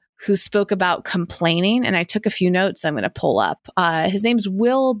man who spoke about complaining. And I took a few notes I'm going to pull up. His name's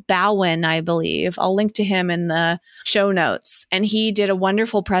Will Bowen, I believe. I'll link to him in the show notes. And he did a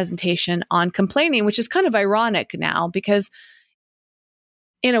wonderful presentation on complaining, which is kind of ironic now because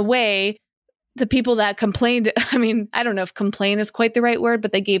in a way, the people that complained, I don't know if complain is quite the right word,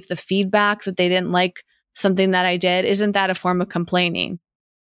 but they gave the feedback that they didn't like something that I did. Isn't that a form of complaining?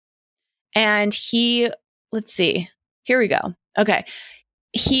 And let's see, here we go. Okay.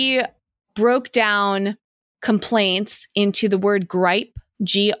 He broke down complaints into the word gripe,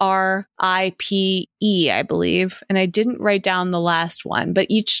 Gripe, I believe. And I didn't write down the last one, but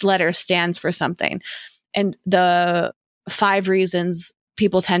each letter stands for something. And the 5 reasons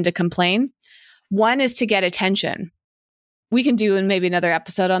people tend to complain. One is to get attention. we can do in maybe another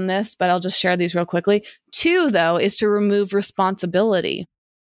episode on this, but I'll just share these real quickly. 2, though, is to remove responsibility.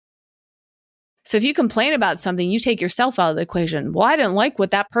 So if you complain about something, you take yourself out of the equation. Well, I didn't like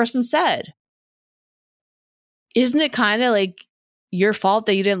what that person said. Isn't it kind of like your fault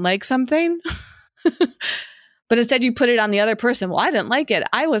that you didn't like something? But instead you put it on the other person. Well, I didn't like it.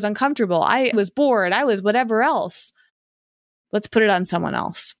 I was uncomfortable. I was bored. I was whatever else. Let's put it on someone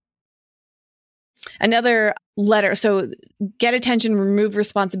else. Another letter. So get attention, remove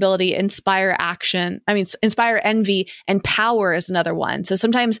responsibility, inspire action. Inspire envy, and power is another one. So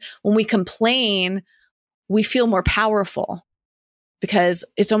sometimes when we complain, we feel more powerful because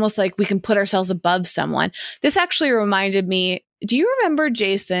it's almost like we can put ourselves above someone. This actually reminded me, do you remember,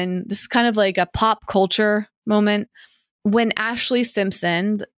 Jason? This is kind of like a pop culture moment. When Ashlee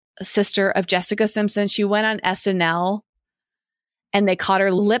Simpson, the sister of Jessica Simpson, she went on SNL and they caught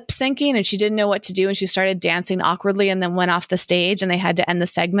her lip syncing and she didn't know what to do. And she started dancing awkwardly and then went off the stage and they had to end the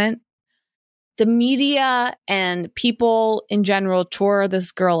segment. The media and people in general tore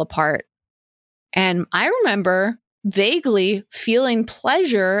this girl apart. And I remember vaguely feeling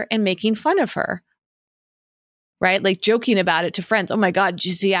pleasure in making fun of her, right? Like joking about it to friends. Oh my God, did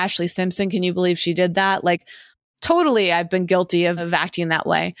you see Ashlee Simpson? Can you believe she did that? Like totally, I've been guilty of acting that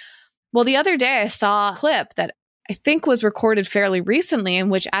way. Well, the other day I saw a clip that I think was recorded fairly recently in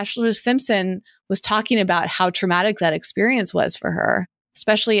which Ashlee Simpson was talking about how traumatic that experience was for her,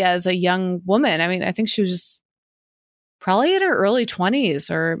 especially as a young woman. I think she was just probably in her early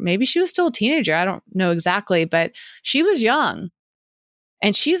 20s, or maybe she was still a teenager. I don't know exactly, but she was young.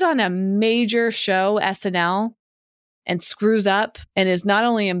 And she's on a major show, SNL, and screws up and is not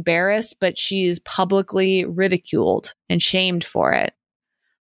only embarrassed, but she's publicly ridiculed and shamed for it.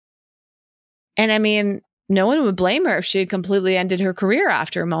 And no one would blame her if she had completely ended her career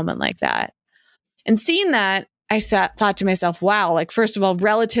after a moment like that. And seeing that, I thought to myself, wow, like, first of all,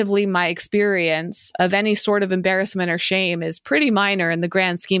 relatively my experience of any sort of embarrassment or shame is pretty minor in the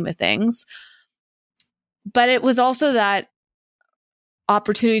grand scheme of things. But it was also that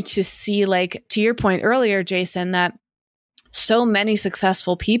opportunity to see, like, to your point earlier, Jason, that so many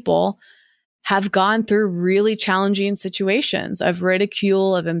successful people have gone through really challenging situations of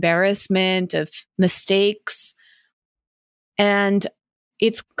ridicule, of embarrassment, of mistakes. And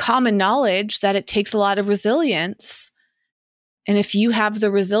it's common knowledge that it takes a lot of resilience. And if you have the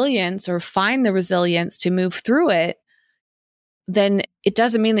resilience or find the resilience to move through it, then it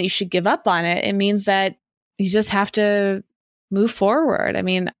doesn't mean that you should give up on it. It means that you just have to move forward.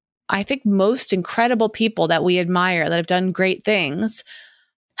 I think most incredible people that we admire that have done great things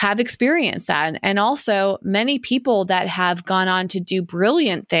have experienced that. And also many people that have gone on to do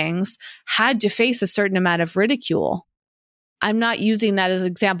brilliant things had to face a certain amount of ridicule. I'm not using that as an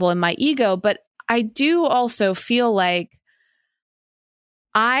example in my ego, but I do also feel like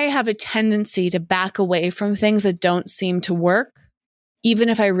I have a tendency to back away from things that don't seem to work, even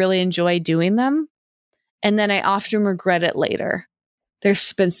if I really enjoy doing them. And then I often regret it later.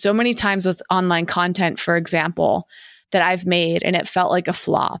 There's been so many times with online content, for example, that I've made and it felt like a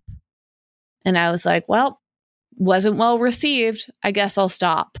flop. And I was like, well, wasn't well received. I guess I'll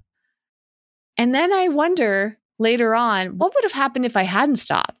stop. And then I wonder later on, what would have happened if I hadn't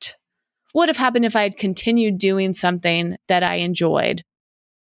stopped? What would have happened if I had continued doing something that I enjoyed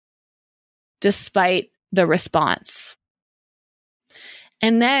despite the response?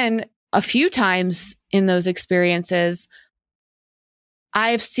 And then a few times in those experiences,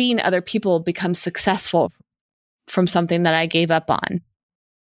 I've seen other people become successful from something that I gave up on.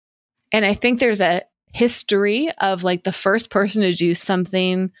 And I think there's a history of, like, the first person to do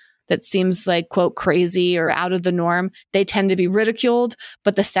something that seems like, quote, crazy or out of the norm, they tend to be ridiculed,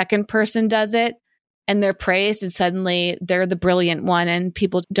 but the second person does it and they're praised and suddenly they're the brilliant one and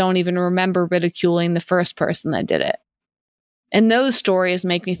people don't even remember ridiculing the first person that did it. And those stories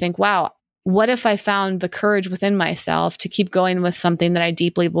make me think, wow, what if I found the courage within myself to keep going with something that I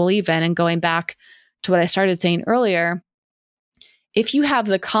deeply believe in? And going back to what I started saying earlier, if you have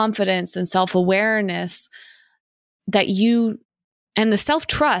the confidence and self-awareness that you, and the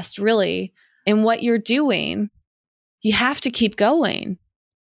self-trust really in what you're doing, you have to keep going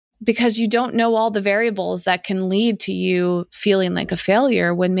because you don't know all the variables that can lead to you feeling like a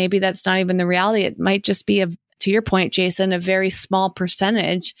failure when maybe that's not even the reality. It might just be, to your point, Jason, a very small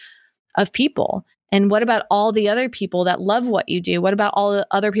percentage of people. And what about all the other people that love what you do? What about all the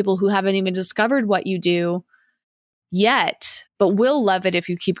other people who haven't even discovered what you do yet, but will love it if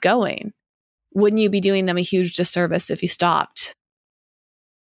you keep going? Wouldn't you be doing them a huge disservice if you stopped?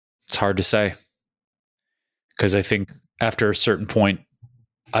 It's hard to say, because I think after a certain point,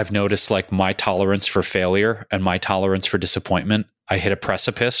 I've noticed like my tolerance for failure and my tolerance for disappointment, I hit a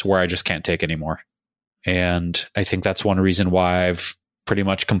precipice where I just can't take anymore. And I think that's one reason why I've pretty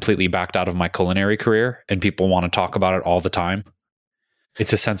much completely backed out of my culinary career and people want to talk about it all the time.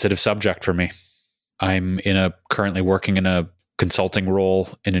 It's a sensitive subject for me. I'm currently working in a consulting role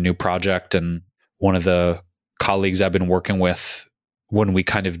in a new project, and one of the colleagues I've been working with, when we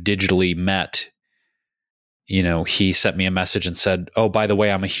kind of digitally met, he sent me a message and said, "Oh, by the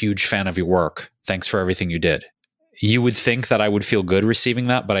way, I'm a huge fan of your work. Thanks for everything you did." You would think that I would feel good receiving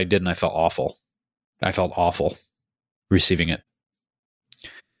that, but I didn't. I felt awful. I felt awful receiving it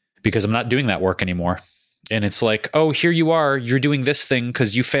because I'm not doing that work anymore. And it's like, oh, here you are. You're doing this thing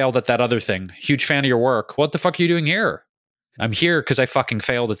because you failed at that other thing. Huge fan of your work. What the fuck are you doing here? I'm here because I fucking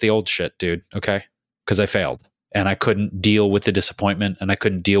failed at the old shit, dude. Okay? Because I failed. And I couldn't deal with the disappointment, and I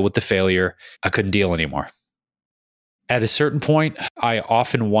couldn't deal with the failure. I couldn't deal anymore. At a certain point, I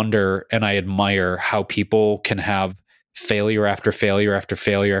often wonder and I admire how people can have failure after failure after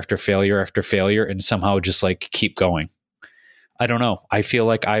failure after failure after failure and somehow just like keep going. I don't know. I feel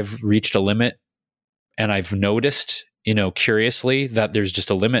like I've reached a limit, and I've noticed, curiously, that there's just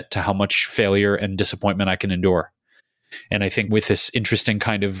a limit to how much failure and disappointment I can endure. And I think with this interesting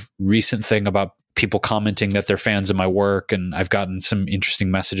kind of recent thing about people commenting that they're fans of my work, and I've gotten some interesting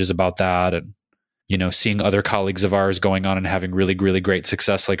messages about that, and seeing other colleagues of ours going on and having really, really great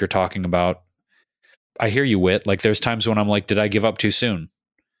success like you're talking about. I hear you, Whit. Like there's times when I'm like, did I give up too soon?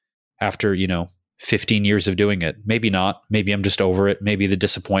 After, 15 years of doing it. Maybe not. Maybe I'm just over it. Maybe the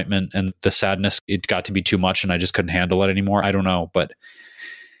disappointment and the sadness, it got to be too much and I just couldn't handle it anymore. I don't know. But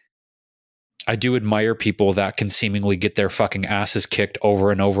I do admire people that can seemingly get their fucking asses kicked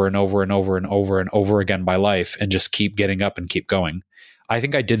over and over and over and over and over and over again by life and just keep getting up and keep going. I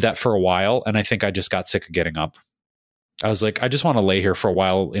think I did that for a while, and I think I just got sick of getting up. I was like, I just want to lay here for a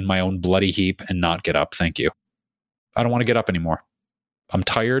while in my own bloody heap and not get up. Thank you. I don't want to get up anymore. I'm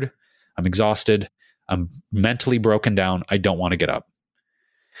tired. I'm exhausted. I'm mentally broken down. I don't want to get up.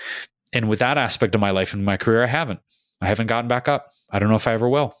 And with that aspect of my life and my career, I haven't gotten back up. I don't know if I ever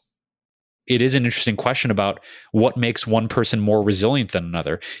will. It is an interesting question about what makes one person more resilient than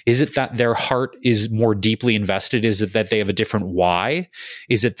another. Is it that their heart is more deeply invested? Is it that they have a different why?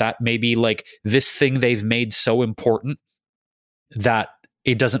 Is it that maybe like this thing they've made so important that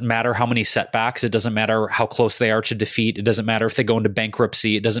it doesn't matter how many setbacks, it doesn't matter how close they are to defeat, it doesn't matter if they go into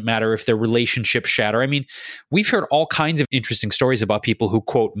bankruptcy, it doesn't matter if their relationships shatter. I mean, we've heard all kinds of interesting stories about people who,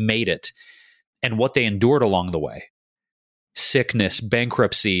 quote, made it and what they endured along the way. Sickness,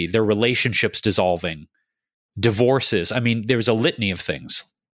 bankruptcy, their relationships dissolving, divorces. I mean, there's a litany of things.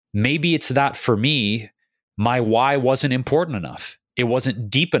 Maybe it's that for me, my why wasn't important enough. It wasn't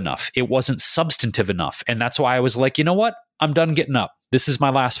deep enough. It wasn't substantive enough. And that's why I was like, you know what? I'm done getting up. This is my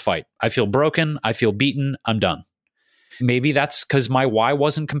last fight. I feel broken. I feel beaten. I'm done. Maybe that's because my why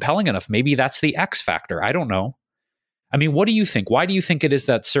wasn't compelling enough. Maybe that's the X factor. I don't know. I mean, what do you think? Why do you think it is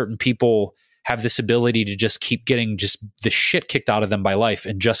that certain people have this ability to just keep getting just the shit kicked out of them by life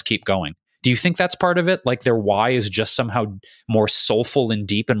and just keep going? Do you think that's part of it? Like their why is just somehow more soulful and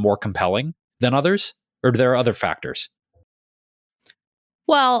deep and more compelling than others? Or are there other factors?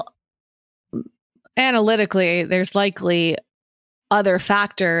 Well, analytically, there's likely other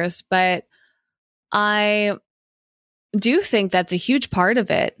factors, but I do think that's a huge part of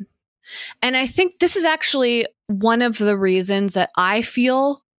it. And I think this is actually one of the reasons that I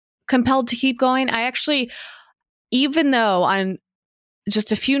feel compelled to keep going. I actually, even though on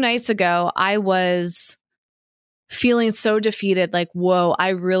just a few nights ago, I was feeling so defeated, like, whoa, I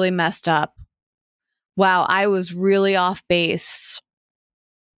really messed up. Wow, I was really off base.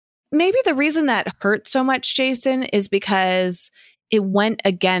 Maybe the reason that hurt so much, Jason, is because it went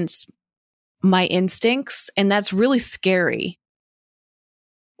against my instincts, and that's really scary.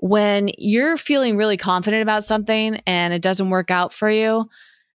 When you're feeling really confident about something and it doesn't work out for you,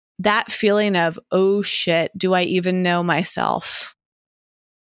 that feeling of, oh shit, do I even know myself,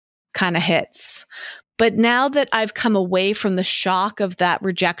 kind of hits. But now that I've come away from the shock of that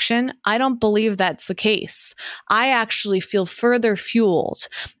rejection, I don't believe that's the case. I actually feel further fueled.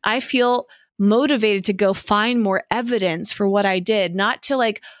 I feel motivated to go find more evidence for what I did, not to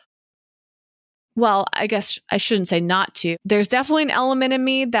like, well, I guess I shouldn't say not to. There's definitely an element in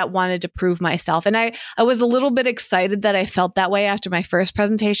me that wanted to prove myself. And I was a little bit excited that I felt that way after my first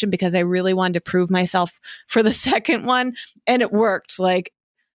presentation because I really wanted to prove myself for the second one. And it worked. Like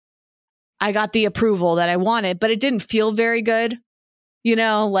I got the approval that I wanted, but it didn't feel very good.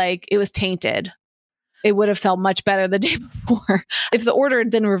 Like it was tainted. It would have felt much better the day before. If the order had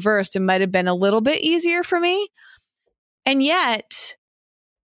been reversed, it might have been a little bit easier for me. And yet,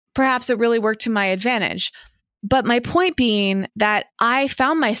 perhaps it really worked to my advantage. But my point being that I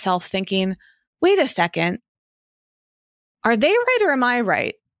found myself thinking, wait a second, are they right or am I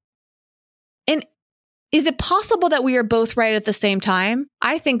right? And is it possible that we are both right at the same time?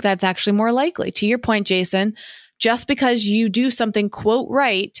 I think that's actually more likely. To your point, Jason, just because you do something, quote,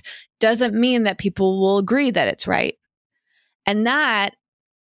 right, doesn't mean that people will agree that it's right. And that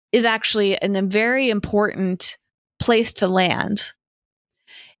is actually a very important place to land.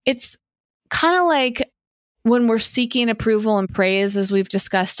 It's kind of like when we're seeking approval and praise, as we've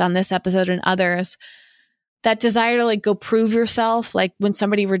discussed on this episode and others, that desire to like go prove yourself, like when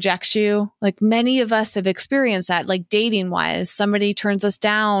somebody rejects you, like many of us have experienced that, like dating wise, somebody turns us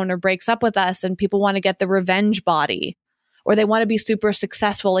down or breaks up with us and people want to get the revenge body, or they want to be super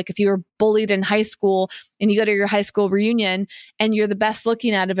successful. Like if you were bullied in high school and you go to your high school reunion and you're the best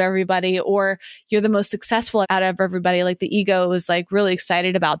looking out of everybody, or you're the most successful out of everybody, like the ego is like really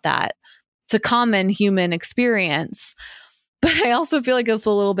excited about that. It's a common human experience. But I also feel like it's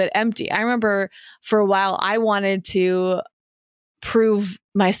a little bit empty. I remember for a while, I wanted to prove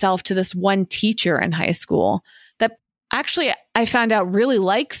myself to this one teacher in high school that actually I found out really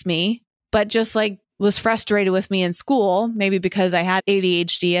likes me, but just like was frustrated with me in school, maybe because I had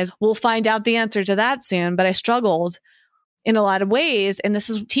ADHD, as we'll find out the answer to that soon. But I struggled in a lot of ways. And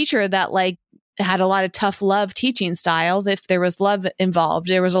this is a teacher that like had a lot of tough love teaching styles. If there was love involved,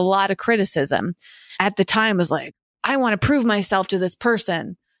 there was a lot of criticism. At the time, I was like, I want to prove myself to this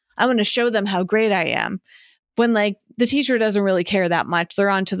person. I want to show them how great I am. When like the teacher doesn't really care that much. They're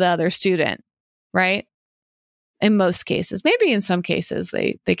on to the other student, right? In most cases, maybe in some cases,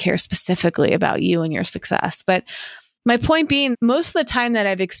 they care specifically about you and your success. But my point being, most of the time that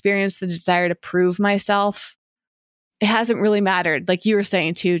I've experienced the desire to prove myself, it hasn't really mattered. Like you were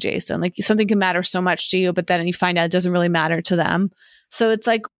saying too, Jason, like something can matter so much to you, but then you find out it doesn't really matter to them. So it's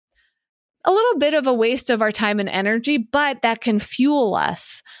like a little bit of a waste of our time and energy, but that can fuel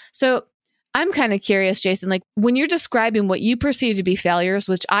us. So I'm kind of curious, Jason, like when you're describing what you perceive to be failures,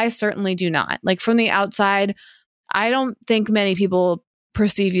 which I certainly do not, like from the outside, I don't think many people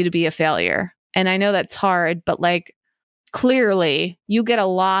perceive you to be a failure. And I know that's hard, but like clearly you get a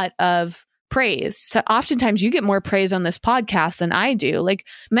lot of praise. So oftentimes you get more praise on this podcast than I do. Like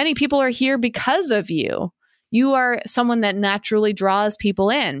many people are here because of you. You are someone that naturally draws people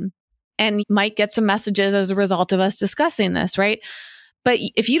in. And might get some messages as a result of us discussing this, right? But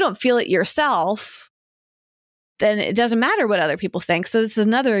if you don't feel it yourself, then it doesn't matter what other people think. So this is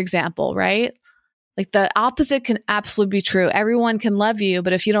another example, right? Like the opposite can absolutely be true. Everyone can love you,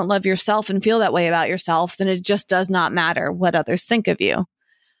 but if you don't love yourself and feel that way about yourself, then it just does not matter what others think of you.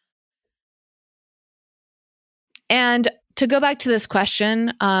 And to go back to this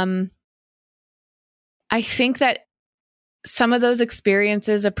question, I think that some of those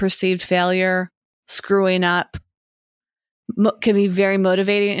experiences of perceived failure, screwing up, can be very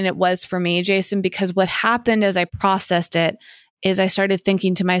motivating. And it was for me, Jason, because what happened as I processed it is I started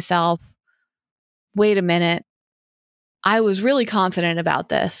thinking to myself, wait a minute, I was really confident about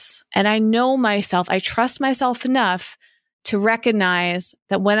this. And I know myself, I trust myself enough to recognize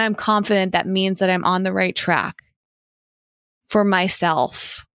that when I'm confident, that means that I'm on the right track for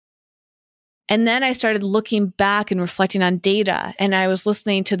myself. And then I started looking back and reflecting on data. And I was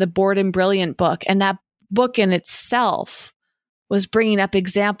listening to the Bored and Brilliant book. And that book in itself was bringing up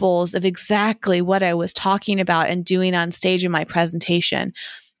examples of exactly what I was talking about and doing on stage in my presentation.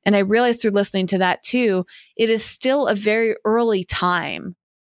 And I realized through listening to that too, it is still a very early time.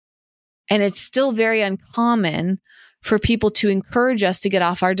 And it's still very uncommon for people to encourage us to get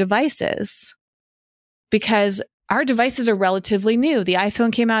off our devices, because our devices are relatively new. The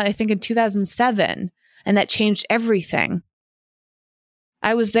iPhone came out, I think, in 2007, and that changed everything.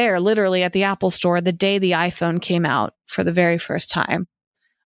 I was there literally at the Apple store the day the iPhone came out for the very first time.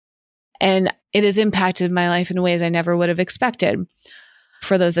 And it has impacted my life in ways I never would have expected.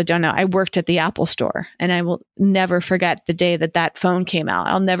 For those that don't know, I worked at the Apple store, and I will never forget the day that that phone came out.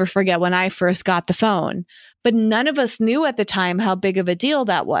 I'll never forget when I first got the phone. But none of us knew at the time how big of a deal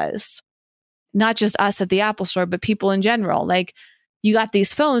that was. Not just us at the Apple store, but people in general. Like you got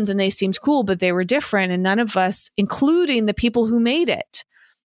these phones and they seemed cool, but they were different. And none of us, including the people who made it,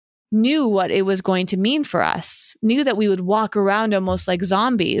 knew what it was going to mean for us, knew that we would walk around almost like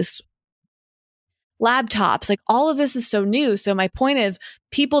zombies. Laptops, like all of this is so new. So my point is,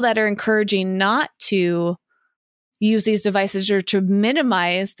 people that are encouraging not to use these devices or to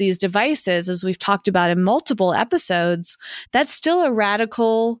minimize these devices, as we've talked about in multiple episodes, that's still a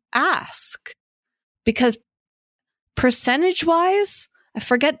radical ask. Because percentage-wise,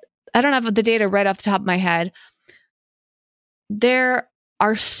 I don't have the data right off the top of my head. There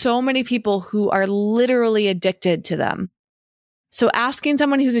are so many people who are literally addicted to them. So asking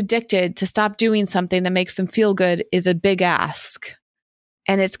someone who's addicted to stop doing something that makes them feel good is a big ask,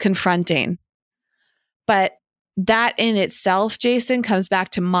 and it's confronting. But that in itself, Jason, comes back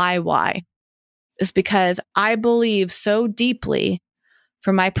to my why, is because I believe so deeply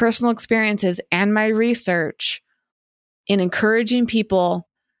from my personal experiences and my research in encouraging people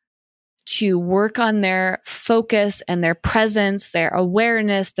to work on their focus and their presence, their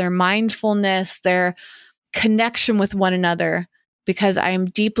awareness, their mindfulness, their connection with one another, because I am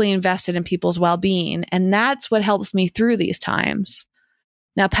deeply invested in people's well-being. And that's what helps me through these times.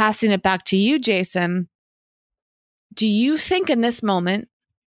 Now, passing it back to you, Jason, do you think in this moment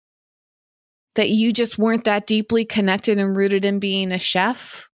that you just weren't that deeply connected and rooted in being a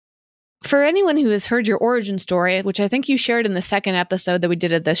chef? For anyone who has heard your origin story, which I think you shared in the second episode that we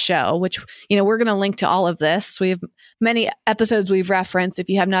did of this show, which, we're going to link to all of this. We have many episodes we've referenced. If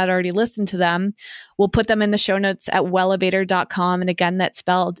you have not already listened to them, we'll put them in the show notes at wellevatr.com. And again, that's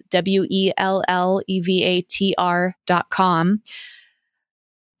spelled WELLEVATR.com.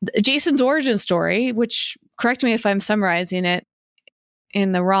 Jason's origin story, which, correct me if I'm summarizing it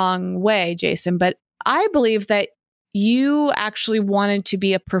in the wrong way, Jason, but I believe that you actually wanted to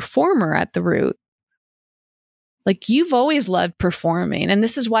be a performer at the root. Like, you've always loved performing, and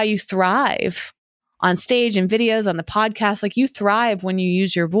this is why you thrive on stage and videos, on the podcast. Like, you thrive when you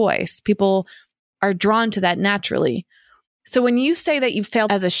use your voice. People are drawn to that naturally. So when you say that you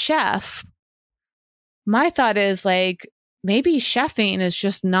failed as a chef, my thought is like, maybe chefing is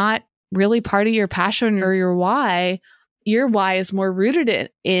just not really part of your passion or your why. Your why is more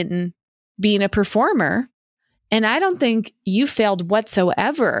rooted in being a performer. And I don't think you failed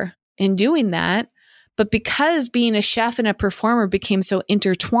whatsoever in doing that. But because being a chef and a performer became so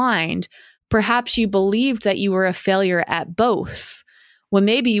intertwined, perhaps you believed that you were a failure at both, when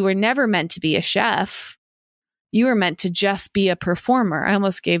maybe you were never meant to be a chef. You were meant to just be a performer. I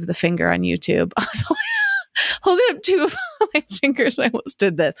almost gave the finger on YouTube. I was holding up two of my fingers. I almost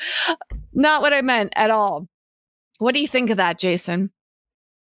did this. Not what I meant at all. What do you think of that, Jason?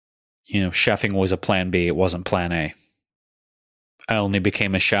 Chefing was a plan B. It wasn't plan A. I only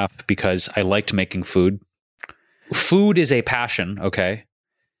became a chef because I liked making food. Food is a passion, okay?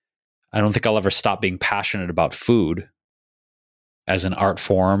 I don't think I'll ever stop being passionate about food as an art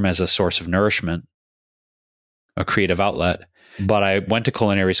form, as a source of nourishment, a creative outlet. But I went to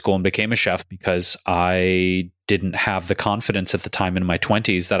culinary school and became a chef because I didn't have the confidence at the time in my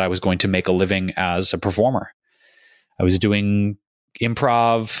 20s that I was going to make a living as a performer. I was doing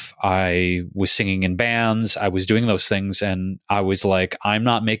improv, I was singing in bands, I was doing those things, and I was like, I'm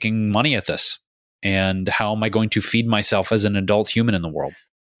not making money at this. And how am I going to feed myself as an adult human in the world?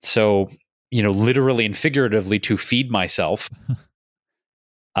 So, literally and figuratively, to feed myself,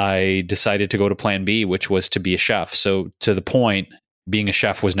 I decided to go to plan B, which was to be a chef. So to the point, being a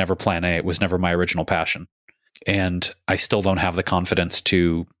chef was never plan A. It was never my original passion. And I still don't have the confidence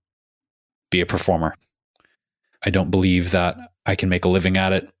to be a performer. I don't believe that I can make a living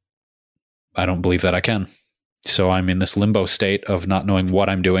at it. I don't believe that I can. So I'm in this limbo state of not knowing what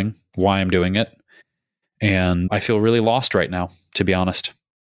I'm doing, why I'm doing it. And I feel really lost right now, to be honest.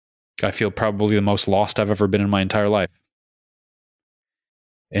 I feel probably the most lost I've ever been in my entire life.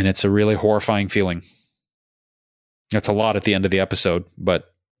 And it's a really horrifying feeling. That's a lot at the end of the episode,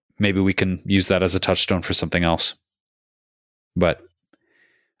 but maybe we can use that as a touchstone for something else. But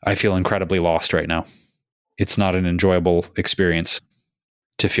I feel incredibly lost right now. It's not an enjoyable experience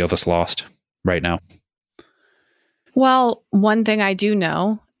to feel this lost right now. Well, one thing I do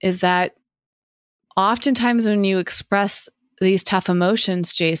know is that oftentimes when you express these tough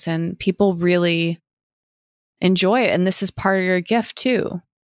emotions, Jason, people really enjoy it. And this is part of your gift too.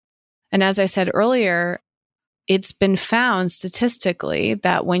 And as I said earlier, it's been found statistically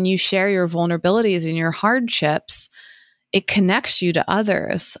that when you share your vulnerabilities and your hardships, it connects you to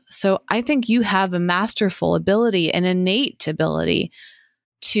others. So I think you have a masterful ability, an innate ability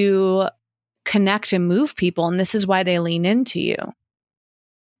to connect and move people. And this is why they lean into you.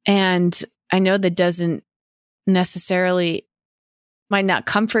 And I know that doesn't necessarily, might not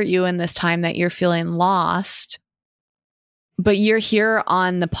comfort you in this time that you're feeling lost, but you're here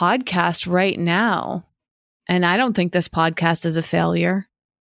on the podcast right now. And I don't think this podcast is a failure.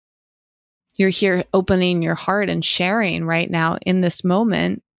 You're here opening your heart and sharing right now in this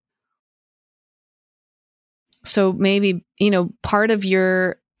moment. So maybe, part of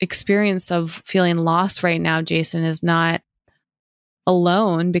your experience of feeling lost right now, Jason, is not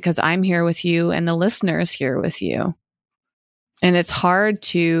alone, because I'm here with you and the listeners here with you. And it's hard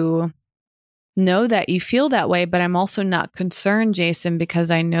to know that you feel that way, but I'm also not concerned, Jason,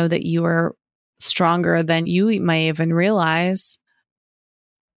 because I know that you are stronger than you may even realize.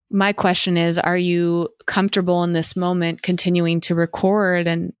 My question is, are you comfortable in this moment continuing to record?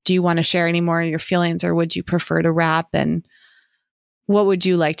 And do you want to share any more of your feelings, or would you prefer to wrap? And what would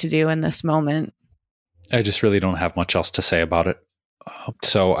you like to do in this moment? I just really don't have much else to say about it.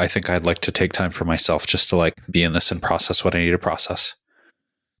 So I think I'd like to take time for myself just to like be in this and process what I need to process.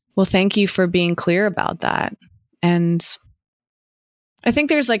 Well, thank you for being clear about that. And I think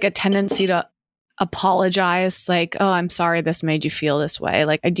there's like a tendency to apologize, like, oh, I'm sorry this made you feel this way.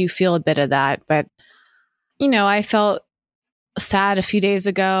 Like, I do feel a bit of that, but I felt sad a few days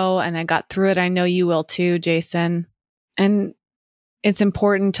ago and I got through it. I know you will too, Jason. And it's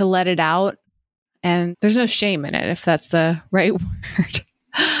important to let it out. And there's no shame in it, if that's the right word.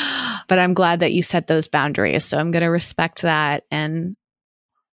 But I'm glad that you set those boundaries. So I'm going to respect that and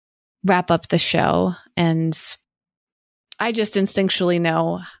wrap up the show. And I just instinctually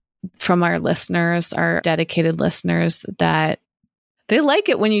know from our listeners, our dedicated listeners, that they like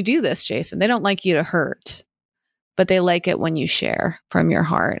it when you do this, Jason. They don't like you to hurt, but they like it when you share from your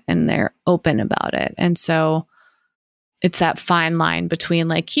heart and they're open about it. And so it's that fine line between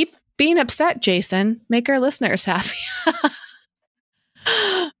like, keep being upset, Jason, make our listeners happy.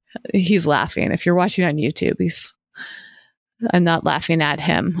 He's laughing. If you're watching on YouTube, I'm not laughing at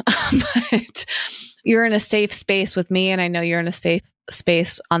him, but you're in a safe space with me. And I know you're in a safe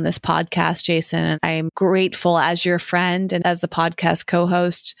space on this podcast, Jason. And I'm grateful as your friend and as the podcast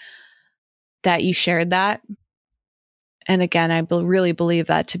co-host that you shared that. And again, I really believe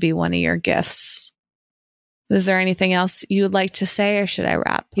that to be one of your gifts. Is there anything else you would like to say, or should I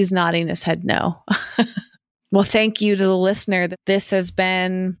wrap? He's nodding his head no. Well, thank you to the listener. This has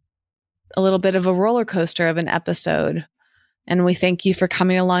been a little bit of a roller coaster of an episode. And we thank you for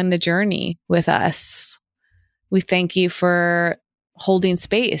coming along the journey with us. We thank you for holding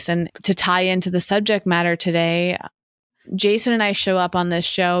space. And to tie into the subject matter today, Jason and I show up on this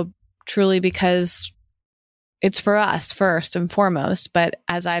show truly because it's for us first and foremost. But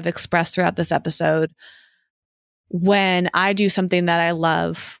as I've expressed throughout this episode, when I do something that I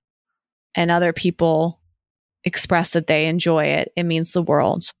love and other people express that they enjoy it, it means the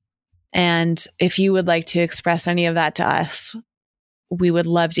world. And if you would like to express any of that to us, we would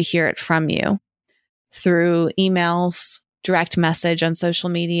love to hear it from you through emails, direct message on social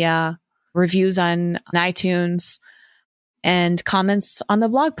media, reviews on iTunes, and comments on the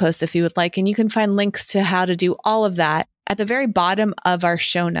blog post if you would like. And you can find links to how to do all of that at the very bottom of our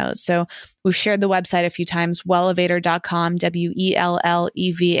show notes. So we've shared the website a few times, wellevator.com,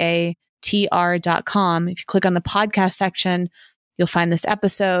 WELLEVATR.com. If you click on the podcast section, you'll find this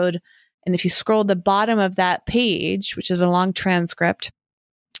episode. And if you scroll the bottom of that page, which is a long transcript,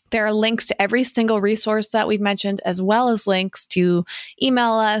 there are links to every single resource that we've mentioned, as well as links to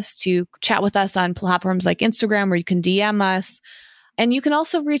email us, to chat with us on platforms like Instagram, where you can DM us. And you can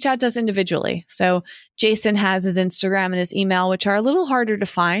also reach out to us individually. So Jason has his Instagram and his email, which are a little harder to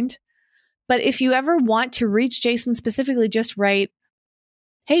find. But if you ever want to reach Jason specifically, just write,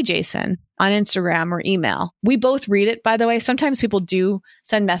 "Hey, Jason," on Instagram or email. We both read it, by the way. Sometimes people do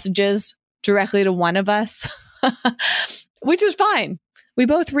send messages directly to one of us, which is fine. We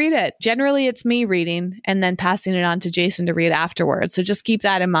both read it. Generally, it's me reading and then passing it on to Jason to read afterwards. So just keep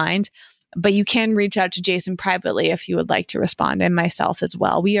that in mind. But you can reach out to Jason privately if you would like to respond, and myself as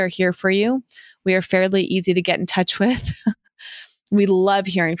well. We are here for you. We are fairly easy to get in touch with. We love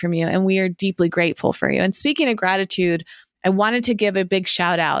hearing from you, and we are deeply grateful for you. And speaking of gratitude, I wanted to give a big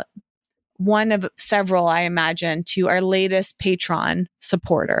shout out, one of several, I imagine, to our latest Patreon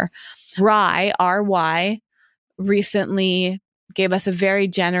supporter. Rye, R-Y, recently gave us a very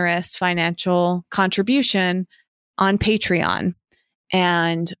generous financial contribution on Patreon,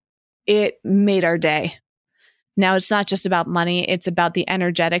 and it made our day. Now, it's not just about money, it's about the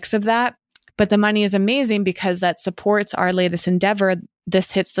energetics of that. But the money is amazing because that supports our latest endeavor.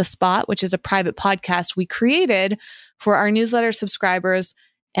 This Hits the Spot, which is a private podcast we created for our newsletter subscribers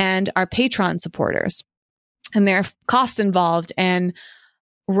and our Patreon supporters. And there are costs involved, and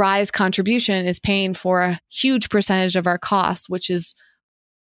Rye's contribution is paying for a huge percentage of our costs, which is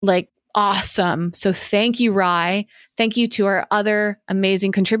like awesome. So thank you, Rye. Thank you to our other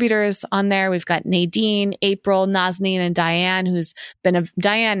amazing contributors on there. We've got Nadine, April, Nazneen, and Diane,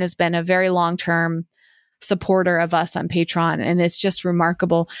 Diane has been a very long-term supporter of us on Patreon. And it's just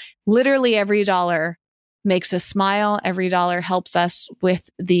remarkable. Literally every dollar makes us smile. Every dollar helps us with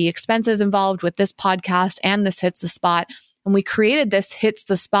the expenses involved with this podcast and This Hits the Spot. And we created This Hits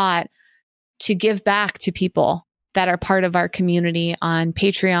the Spot to give back to people that are part of our community on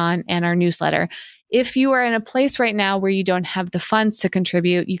Patreon and our newsletter. If you are in a place right now where you don't have the funds to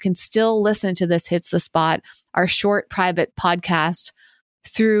contribute, you can still listen to This Hits the Spot, our short private podcast,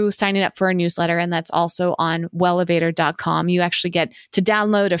 through signing up for our newsletter. And that's also on wellevatr.com. You actually get to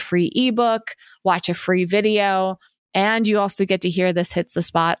download a free ebook, watch a free video, and you also get to hear This Hits the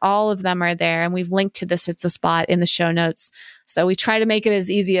Spot. All of them are there. And we've linked to This Hits the Spot in the show notes. So we try to make it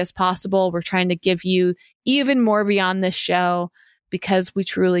as easy as possible. We're trying to give you even more beyond this show because we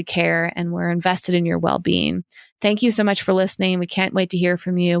truly care and we're invested in your well-being. Thank you so much for listening. We can't wait to hear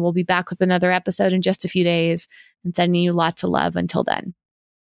from you. We'll be back with another episode in just a few days and sending you lots of love until then.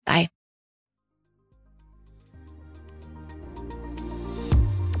 Bye.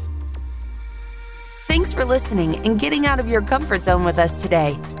 Thanks for listening and getting out of your comfort zone with us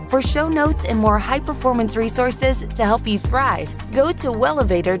today. For show notes and more high-performance resources to help you thrive, go to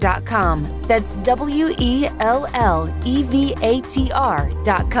wellevatr.com. That's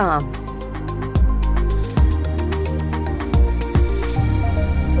WELLEVATR.com.